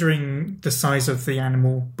 considering the size of the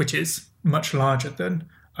animal, which is much larger than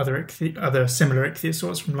other similar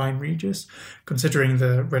ichthyosaurs from Lyme Regis, considering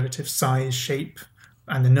the relative size, shape,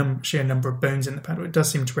 and the sheer number of bones in the paddle, it does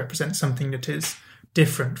seem to represent something that is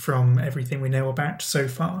different from everything we know about so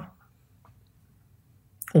far.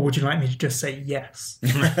 Or would you like me to just say yes?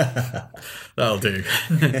 That'll do.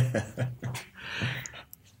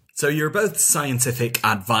 So you're both scientific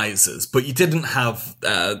advisors, but you didn't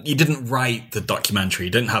write the documentary,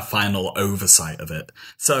 you didn't have final oversight of it.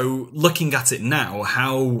 So looking at it now,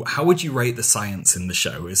 how would you rate the science in the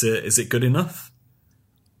show? Is it good enough?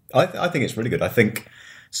 I think it's really good. I think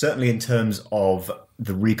certainly in terms of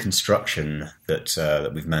the reconstruction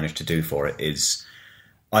that we've managed to do for it is,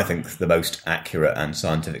 I think, the most accurate and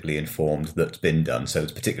scientifically informed that's been done. So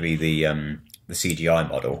it's particularly the CGI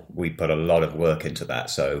model. We put a lot of work into that.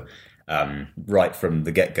 So right from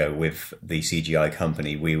the get-go with the CGI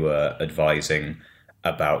company, we were advising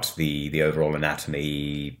about the overall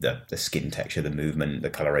anatomy, the skin texture, the movement, the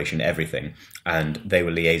coloration, everything. And they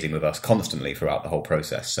were liaising with us constantly throughout the whole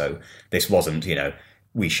process. So this wasn't,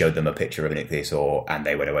 we showed them a picture of an ichthyosaur and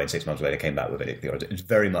they went away and 6 months later came back with an ichthyosaur. It's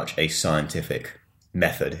very much a scientific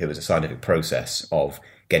method. It was a scientific process of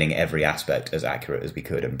getting every aspect as accurate as we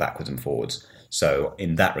could and backwards and forwards. So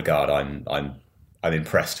in that regard, I'm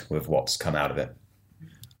impressed with what's come out of it.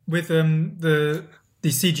 With the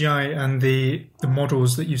CGI and the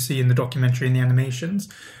models that you see in the documentary and the animations,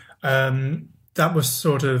 that was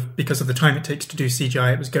sort of, because of the time it takes to do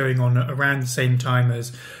CGI, it was going on around the same time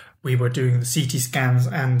as we were doing the CT scans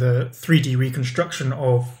and the 3D reconstruction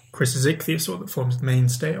of Chris's ichthyosaur that forms the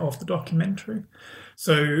mainstay of the documentary.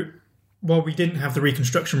 So while we didn't have the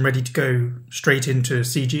reconstruction ready to go straight into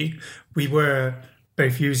CG, we were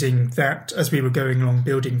both using that as we were going along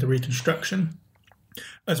building the reconstruction,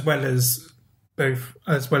 as well as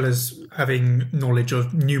having knowledge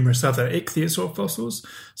of numerous other ichthyosaur fossils.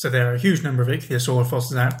 So there are a huge number of ichthyosaur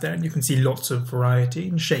fossils out there, and you can see lots of variety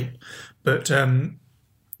in shape. But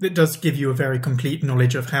it does give you a very complete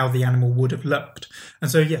knowledge of how the animal would have looked. And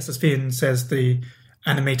so, yes, as Fiann says, the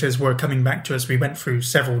animators were coming back to us. We went through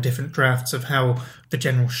several different drafts of how the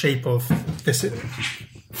general shape of this...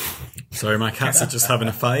 Sorry, my cats are just having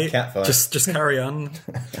a fight. Cat fight. Just carry on.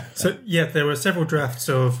 So, yeah, there were several drafts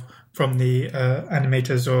from the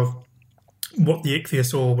animators of what the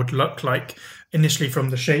ichthyosaur would look like. Initially from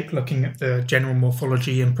the shape, looking at the general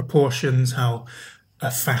morphology and proportions, how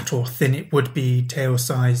fat or thin it would be, tail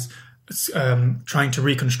size, trying to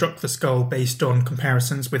reconstruct the skull based on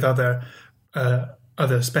comparisons with other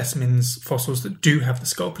specimens, fossils that do have the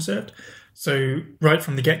skull preserved. So right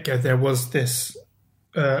from the get-go, there was this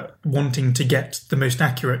wanting to get the most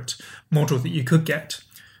accurate model that you could get.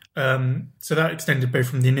 So that extended both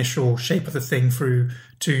from the initial shape of the thing through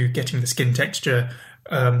to getting the skin texture,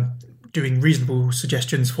 doing reasonable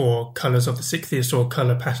suggestions for colours of the ichthyosaur,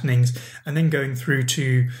 colour patternings, and then going through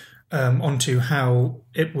to onto how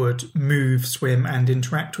it would move, swim, and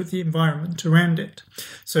interact with the environment around it.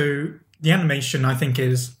 So the animation, I think,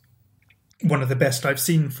 is one of the best I've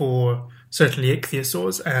seen for certainly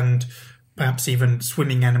ichthyosaurs and perhaps even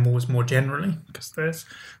swimming animals more generally, because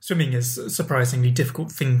swimming is a surprisingly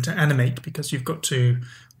difficult thing to animate because you've got to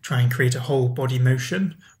try and create a whole body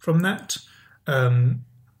motion from that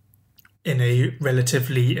in a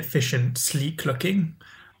relatively efficient, sleek-looking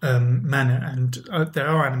manner. And there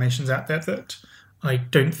are animations out there that I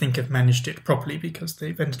don't think have managed it properly because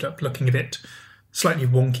they've ended up looking a bit slightly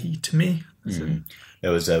wonky to me. Mm.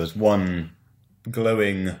 There was one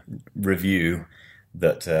glowing review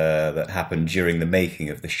that happened during the making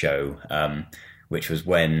of the show, which was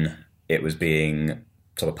when it was being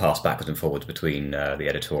sort of passed backwards and forwards between the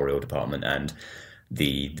editorial department and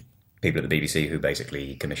the people at the BBC who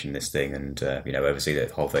basically commissioned this thing and oversee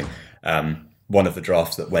the whole thing. One of the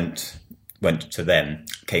drafts that went to them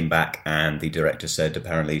came back, and the director said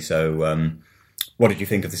apparently, "So, what did you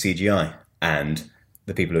think of the CGI?" And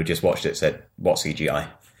the people who had just watched it said, "What CGI?"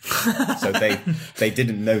 So they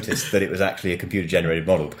didn't notice that it was actually a computer-generated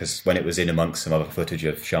model, because when it was in amongst some other footage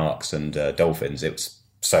of sharks and dolphins, it was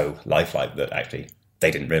so lifelike that actually they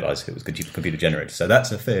didn't realise it was computer-generated. So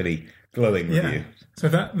that's a fairly glowing review. So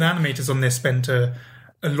the animators on this spent a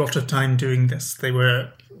lot of time doing this. They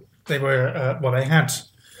had,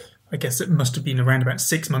 I guess it must have been around about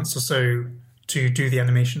 6 months or so to do the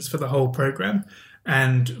animations for the whole programme.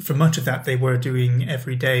 And for much of that, they were doing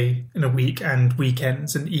every day in a week and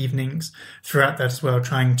weekends and evenings throughout that as well,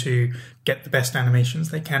 trying to get the best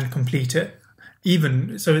animations they can, complete it.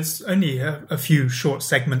 So it's only a few short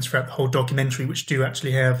segments throughout the whole documentary which do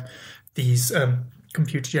actually have these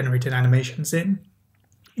computer-generated animations in.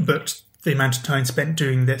 But the amount of time spent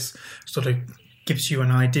doing this sort of gives you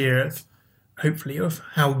an idea of, hopefully, of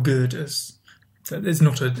how good as... So it's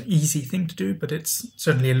not an easy thing to do, but it's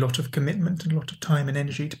certainly a lot of commitment and a lot of time and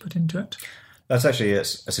energy to put into it. That's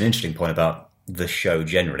an interesting point about the show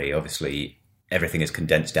generally. Obviously, everything is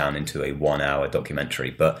condensed down into a 1 hour documentary,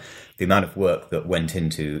 but the amount of work that went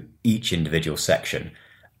into each individual section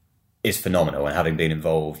is phenomenal. And having been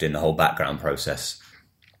involved in the whole background process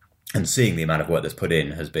and seeing the amount of work that's put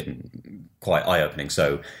in has been quite eye-opening.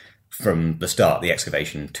 So from the start, the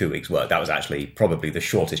excavation, 2 weeks' work, that was actually probably the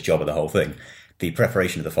shortest job of the whole thing. The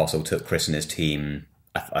preparation of the fossil took Chris and his team,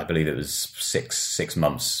 I believe it was six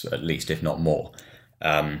months at least, if not more.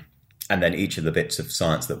 And then each of the bits of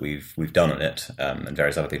science that we've done on it, and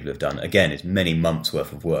various other people have done, again, is many months'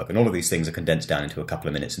 worth of work. And all of these things are condensed down into a couple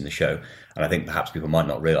of minutes in the show. And I think perhaps people might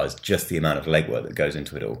not realise just the amount of legwork that goes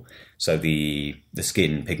into it all. So the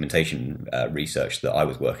skin pigmentation research that I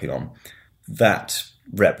was working on that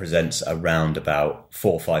represents around about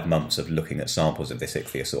 4 or 5 months of looking at samples of this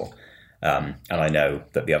ichthyosaur. And I know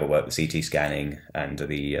that the other work, the CT scanning and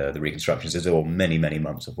the reconstructions, is all many, many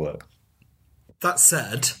months of work. That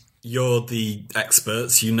said, you're the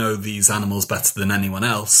experts. You know these animals better than anyone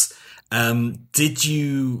else. Did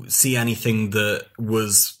you see anything that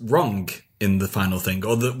was wrong in the final thing,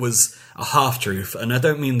 or that was a half-truth? And I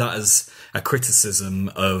don't mean that as a criticism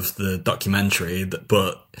of the documentary,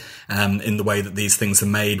 but in the way that these things are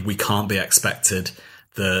made, we can't be expected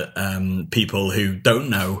that people who don't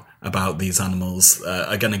know about these animals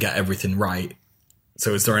are going to get everything right.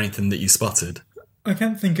 So is there anything that you spotted? I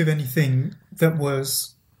can't think of anything that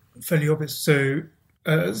was fairly obvious. So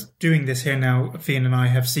doing this here now, Fiann and I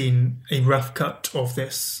have seen a rough cut of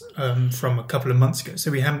this from a couple of months ago.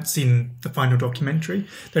 So we haven't seen the final documentary.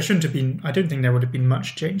 There shouldn't have been, I don't think there would have been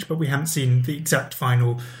much change, but we haven't seen the exact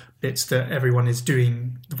final bits that everyone is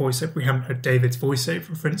doing the voiceover. We haven't heard David's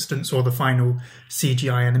voiceover, for instance, or the final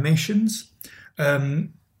CGI animations.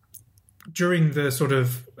 During the sort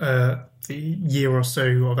of the year or so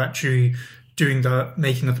of actually doing the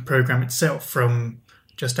making of the program itself, from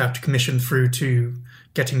just after commission through to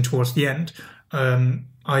getting towards the end,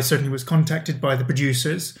 I certainly was contacted by the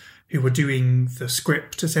producers who were doing the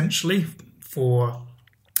script essentially for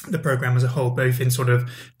the program as a whole, both in sort of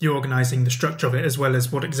the organising, the structure of it, as well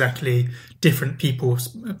as what exactly different people,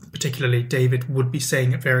 particularly David, would be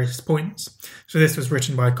saying at various points. So this was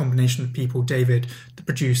written by a combination of people, David, the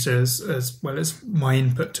producers, as well as my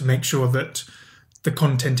input, to make sure that the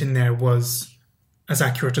content in there was as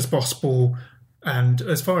accurate as possible, and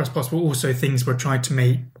as far as possible also things were tried to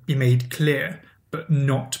be made clear but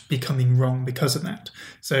not becoming wrong because of that.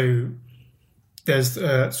 So there's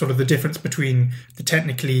sort of the difference between the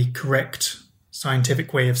technically correct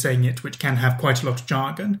scientific way of saying it, which can have quite a lot of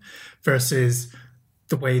jargon, versus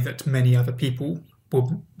the way that many other people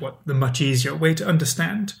will, the much easier way to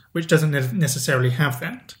understand, which doesn't necessarily have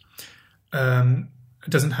that. It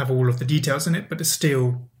doesn't have all of the details in it, but it's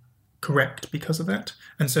still correct because of that.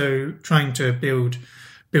 And so trying to build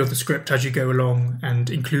the script as you go along and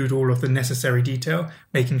include all of the necessary detail,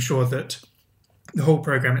 making sure that the whole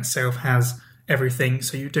program itself has everything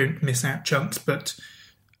so you don't miss out chunks, but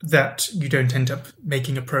that you don't end up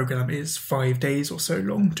making a program that is 5 days or so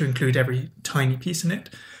long to include every tiny piece in it,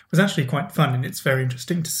 was actually quite fun. And it's very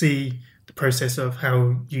interesting to see the process of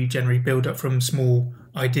how you generally build up from small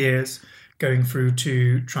ideas going through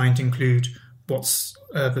to trying to include what's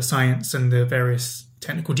the science and the various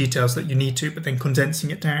technical details that you need to, but then condensing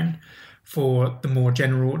it down for the more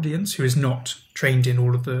general audience who is not trained in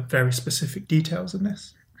all of the very specific details in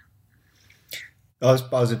this. I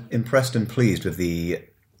was impressed and pleased with the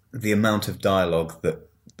amount of dialogue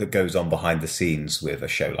that goes on behind the scenes with a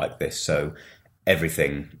show like this. So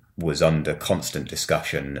everything was under constant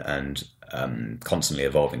discussion and constantly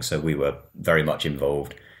evolving. So we were very much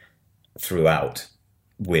involved throughout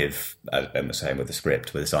with, as Ben was saying, with the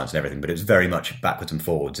script, with the science and everything. But it was very much backwards and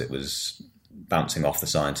forwards. It was bouncing off the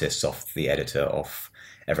scientists, off the editor, off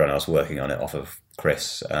everyone else working on it, off of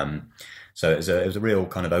Chris. So it was a real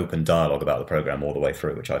kind of open dialogue about the program all the way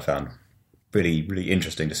through, which I found really, really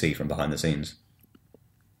interesting to see from behind the scenes.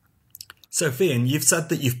 So, Fiann, you've said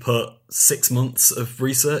that you've put 6 months of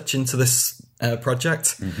research into this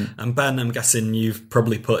project. Mm-hmm. And Ben, I'm guessing you've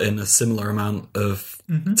probably put in a similar amount of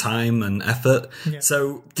time and effort. Yeah.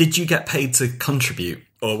 So did you get paid to contribute,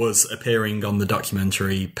 or was appearing on the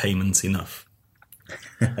documentary payment enough?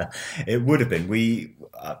 It would have been.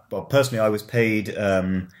 Well, personally, I was paid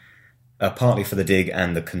partly for the dig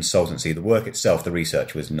and the consultancy. The work itself, the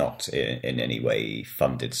research, was not in any way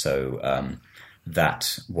funded. So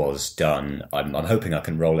that was done. I'm hoping I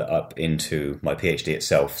can roll it up into my PhD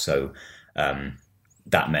itself. So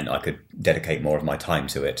that meant I could dedicate more of my time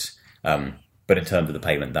to it. But in terms of the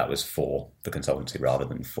payment, that was for the consultancy rather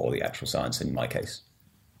than for the actual science in my case.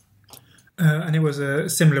 And it was a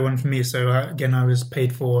similar one for me. So again, I was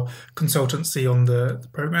paid for consultancy on the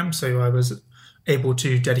program. So I was able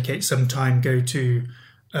to dedicate some time, go to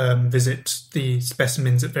visit the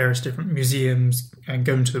specimens at various different museums and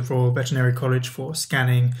go into the Royal Veterinary College for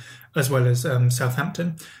scanning, as well as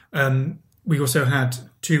Southampton. We also had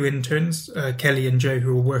 2 interns, Kelly and Joe,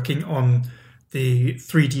 who were working on the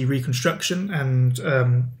 3D reconstruction,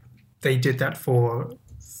 and they did that for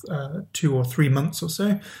 2 or 3 months or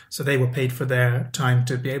so. So they were paid for their time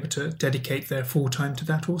to be able to dedicate their full time to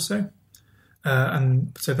that also.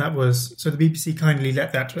 And so the BBC kindly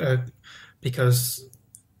let that because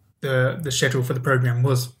the schedule for the program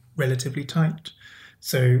was relatively tight.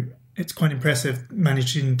 So it's quite impressive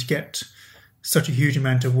managing to get such a huge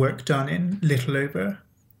amount of work done in little over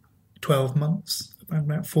 12 months,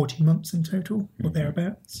 about 14 months in total, or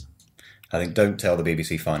thereabouts. I think don't tell the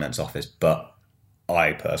BBC Finance Office, but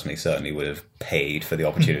I personally certainly would have paid for the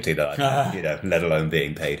opportunity that I, let alone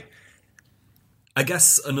being paid. I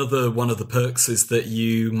guess another one of the perks is that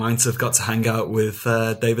you might have got to hang out with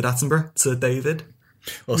David Attenborough, Sir David.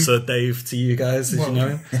 Or Sir Dave to you guys, as you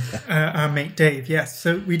know him. Our mate Dave, yes.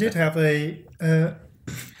 So we did have a...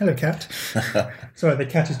 hello, cat. Sorry, the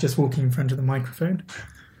cat is just walking in front of the microphone.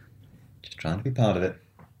 Just trying to be part of it.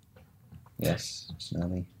 Yes,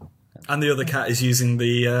 Smelly. And the other cat is using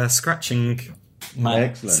the scratching mat.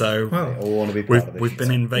 Excellent. So they all want to be part of it. we've been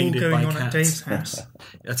invaded all going by on cats. at Dave's house.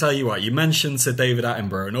 I tell you what, you mentioned Sir David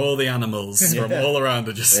Attenborough and all the animals from all around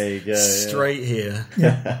are just straight here.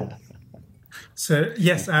 Yeah. So,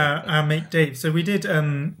 yes, our mate Dave. So we did,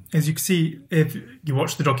 as you can see, if you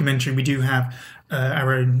watch the documentary, we do have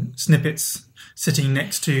our own snippets sitting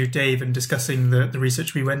next to Dave and discussing the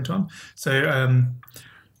research we went on. So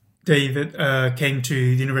David came to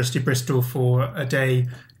the University of Bristol for a day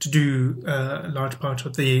to do a large part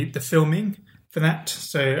of the filming for that.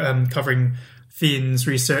 So covering Fiann's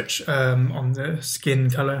research on the skin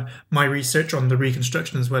colour, my research on the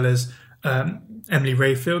reconstruction, as well as Emily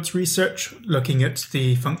Rayfield's research looking at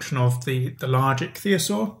the function of the large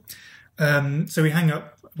ichthyosaur. So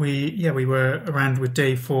we were around with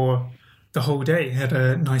Dave for the whole day. Had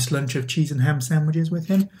a nice lunch of cheese and ham sandwiches with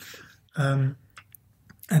him, and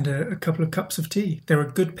a couple of cups of tea. There were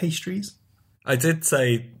good pastries. I did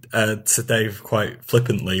say to Dave quite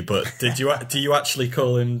flippantly, but do you actually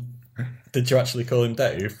call him? Did you actually call him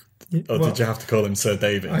Dave? Or did you have to call him Sir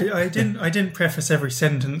David? I didn't preface every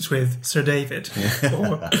sentence with Sir David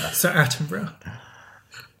or Sir Attenborough.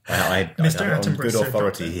 Mr. Attenborough, good Sir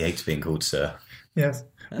authority. Doctor. He hates being called Sir. Yes.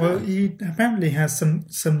 Well, he apparently has some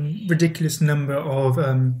ridiculous number of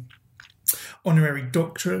honorary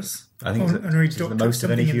doctors. I think it's the most of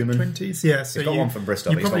any human. In the 20s. Yeah, so you've got one from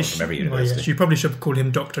Bristol, but he's got one from every university. Well, yes, you probably should call him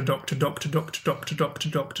Doctor, and so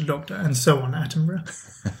on, Attenborough.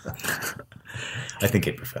 I think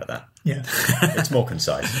he'd prefer that. Yeah. It's more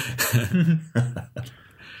concise.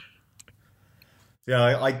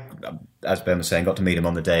 Yeah, I, as Ben was saying, got to meet him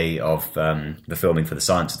on the day of the filming for the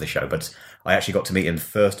science of the show, but I actually got to meet him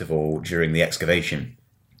first of all during the excavation.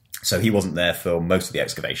 So he wasn't there for most of the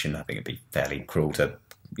excavation. I think it'd be fairly cruel to,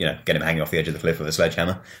 get him hanging off the edge of the cliff with a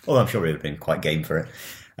sledgehammer, although I'm sure he would have been quite game for it.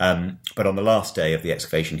 But on the last day of the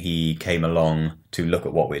excavation, he came along to look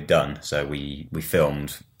at what we'd done. So we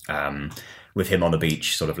filmed with him on the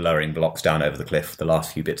beach, sort of lowering blocks down over the cliff, the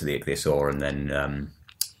last few bits of the ichthyosaur, and then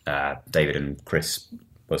David and Chris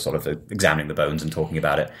were sort of examining the bones and talking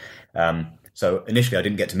about it. So initially I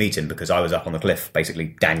didn't get to meet him because I was up on the cliff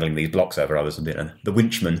basically dangling these blocks over. I was the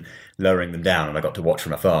winchman lowering them down, and I got to watch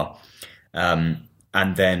from afar.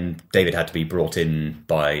 And then David had to be brought in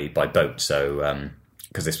by boat, so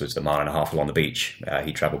because this was a mile and a half along the beach,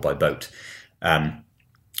 he travelled by boat. And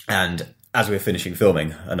as we were finishing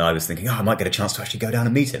filming, and I was thinking, I might get a chance to actually go down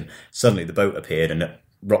and meet him, suddenly the boat appeared and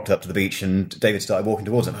rocked up to the beach, and David started walking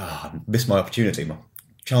towards him. I missed my opportunity, my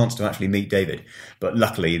chance to actually meet David. But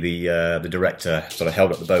luckily the director sort of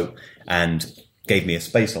held up the boat and gave me a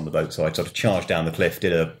space on the boat, so I sort of charged down the cliff,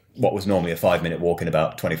 did what was normally a 5-minute walk in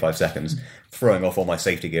about 25 seconds, throwing off all my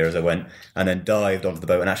safety gear as I went, and then dived onto the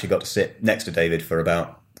boat and actually got to sit next to David for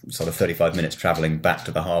about sort of 35 minutes, travelling back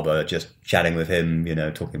to the harbour, just chatting with him,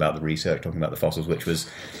 talking about the research, talking about the fossils, which was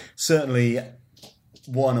certainly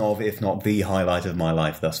one of, if not the highlight of my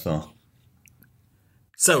life thus far.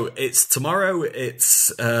 So it's tomorrow.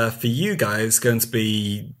 It's for you guys going to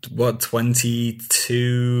be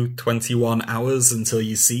 22, 21 hours until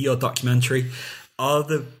you see your documentary. Are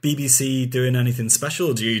the BBC doing anything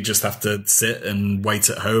special, or do you just have to sit and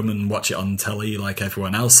wait at home and watch it on telly like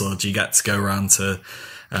everyone else, or do you get to go around to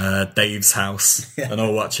Dave's house and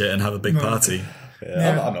all watch it and have a big party?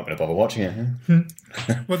 Yeah. I'm not going to bother watching it.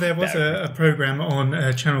 Well, there was a programme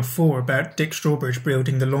on Channel 4 about Dick Strawbridge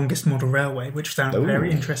building the longest model railway, which sounded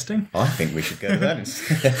very interesting. I think we should go to that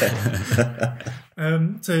instead.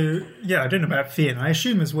 So, I don't know about Fiann. I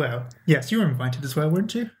assume as well. Yes, you were invited as well,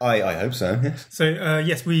 weren't you? I hope so, yes. So,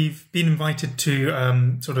 yes, we've been invited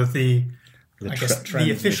to sort of the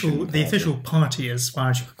official party, as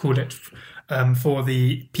far as you could call it, for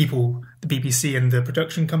the people, the BBC and the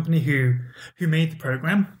production company who made the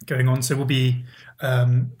programme going on. So we'll be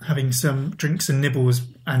having some drinks and nibbles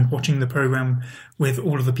and watching the programme with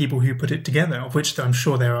all of the people who put it together, of which I'm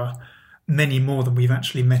sure there are many more than we've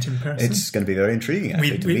actually met in person. It's going to be very intriguing,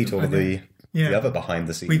 actually, to meet all the other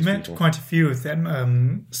behind-the-scenes We've met people. quite a few of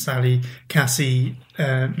them, Sally, Cassie,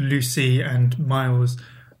 Lucy and Miles.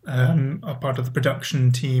 are part of the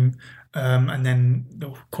production team. And then,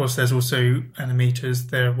 of course, there's also animators.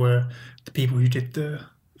 There were the people who did the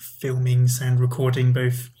filming, sound recording,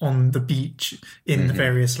 both on the beach, in the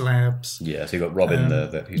various labs. Yeah, so you've got Robin,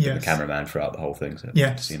 who's been the cameraman throughout the whole thing. So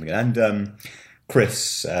to see him again. And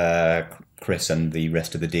Chris and the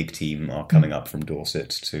rest of the dig team are coming up from Dorset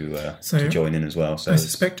to join in as well. So I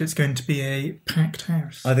suspect it's going to be a packed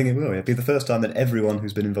house. I think it will. It'll be the first time that everyone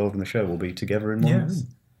who's been involved in the show will be together in one room.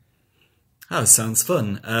 Oh, sounds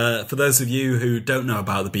fun. For those of you who don't know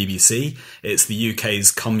about the BBC, it's the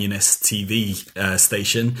UK's communist TV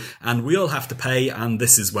station, and we all have to pay, and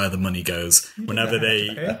this is where the money goes. Whenever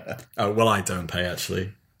they... Oh, well, I don't pay,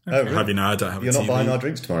 actually. Oh, really? Have you know, I don't have You're a TV. Not buying our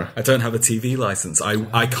drinks tomorrow. I don't have a TV licence.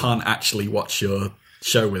 I can't actually watch your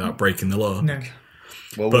show without breaking the law. No.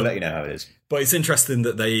 Well, we'll let you know how it is. But it's interesting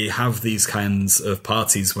that they have these kinds of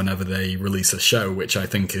parties whenever they release a show, which I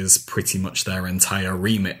think is pretty much their entire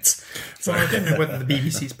remit. So I don't know whether the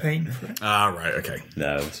BBC's paying for it. Ah, right, okay.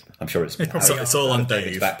 No, I'm sure it's all on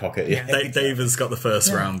Dave. Back pocket. Yeah. Dave has got the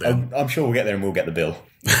first round in. I'm sure we'll get there and we'll get the bill.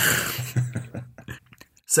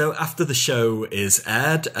 So after the show is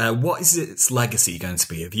aired, what is its legacy going to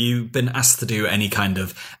be? Have you been asked to do any kind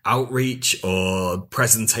of outreach or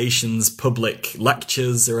presentations, public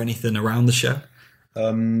lectures or anything around the show?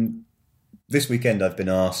 This weekend I've been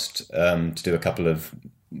asked to do a couple of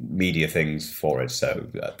media things for it, so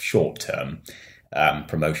short-term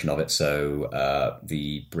promotion of it. So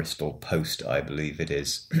the Bristol Post, I believe it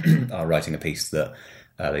is, are writing a piece that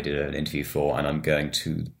they did an interview for, and I'm going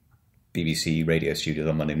to BBC radio studios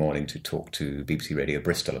on Monday morning to talk to BBC Radio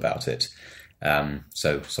Bristol about it.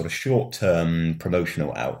 So sort of short-term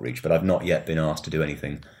promotional outreach, but I've not yet been asked to do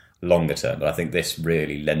anything longer term. But I think this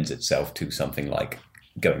really lends itself to something like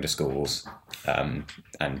going to schools and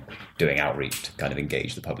doing outreach to kind of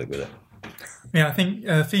engage the public with it. Yeah, I think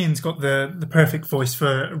Fiann's got the perfect voice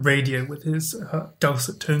for radio with his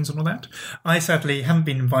dulcet tones and all that. I sadly haven't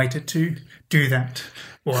been invited to do that.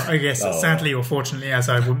 Or I guess sadly or fortunately, as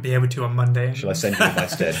I wouldn't be able to on Monday. Shall I send you in my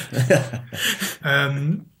stead?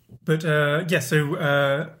 So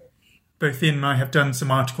both Fiann and I have done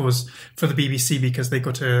some articles for the BBC because they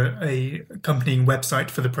got a accompanying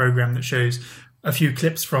website for the programme that shows a few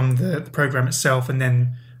clips from the programme itself, and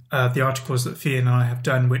then the articles that Fiann and I have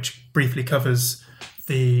done, which briefly covers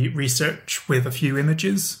the research with a few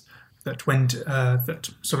images that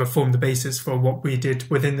sort of formed the basis for what we did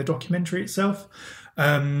within the documentary itself.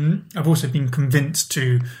 I've also been convinced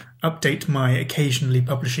to update my occasionally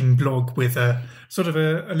publishing blog with a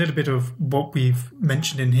little bit of what we've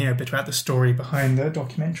mentioned in here, a bit about the story behind the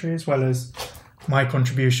documentary, as well as my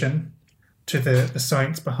contribution to the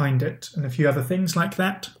science behind it and a few other things like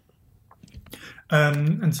that.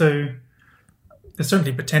 And so there's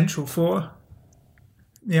certainly potential for,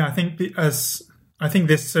 I think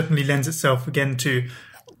this certainly lends itself again to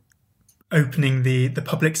opening the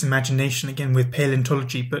public's imagination again with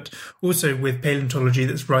paleontology, but also with paleontology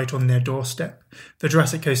that's right on their doorstep. The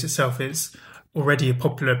Jurassic Coast itself is already a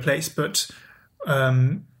popular place, but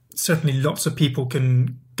certainly lots of people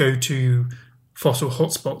can go to fossil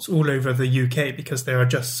hotspots all over the UK because there are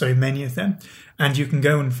just so many of them, and you can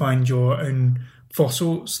go and find your own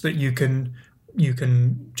fossils that you can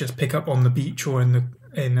just pick up on the beach or in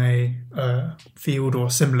a field or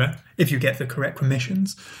similar if you get the correct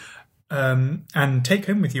permissions. And take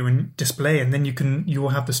home with you and display, and then you will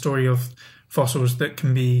have the story of fossils that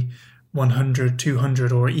can be 100,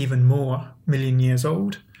 200 or even more million years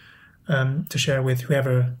old to share with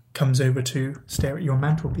whoever comes over to stare at your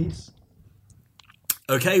mantelpiece.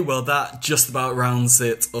 Okay, well that just about rounds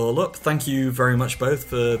it all up. Thank you very much both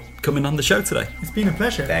for coming on the show today. It's been a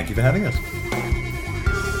pleasure. Thank you for having us.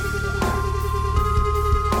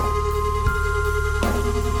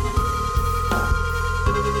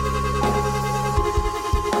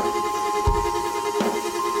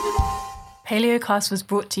 Paleocast was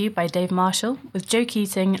brought to you by Dave Marshall, with Joe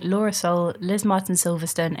Keating, Laura Soul, Liz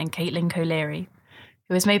Martin-Silverstone and Caitlin Colery.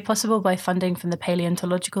 It was made possible by funding from the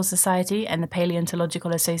Paleontological Society and the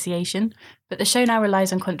Paleontological Association, but the show now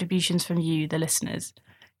relies on contributions from you, the listeners.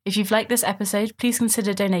 If you've liked this episode, please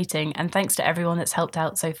consider donating, and thanks to everyone that's helped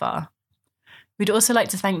out so far. We'd also like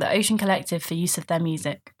to thank the Ocean Collective for use of their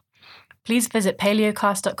music. Please visit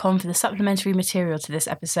paleocast.com for the supplementary material to this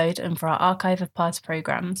episode and for our archive of past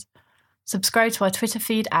programmes. Subscribe to our Twitter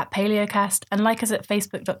feed @Paleocast and like us at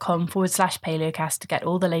facebook.com/Paleocast to get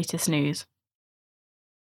all the latest news.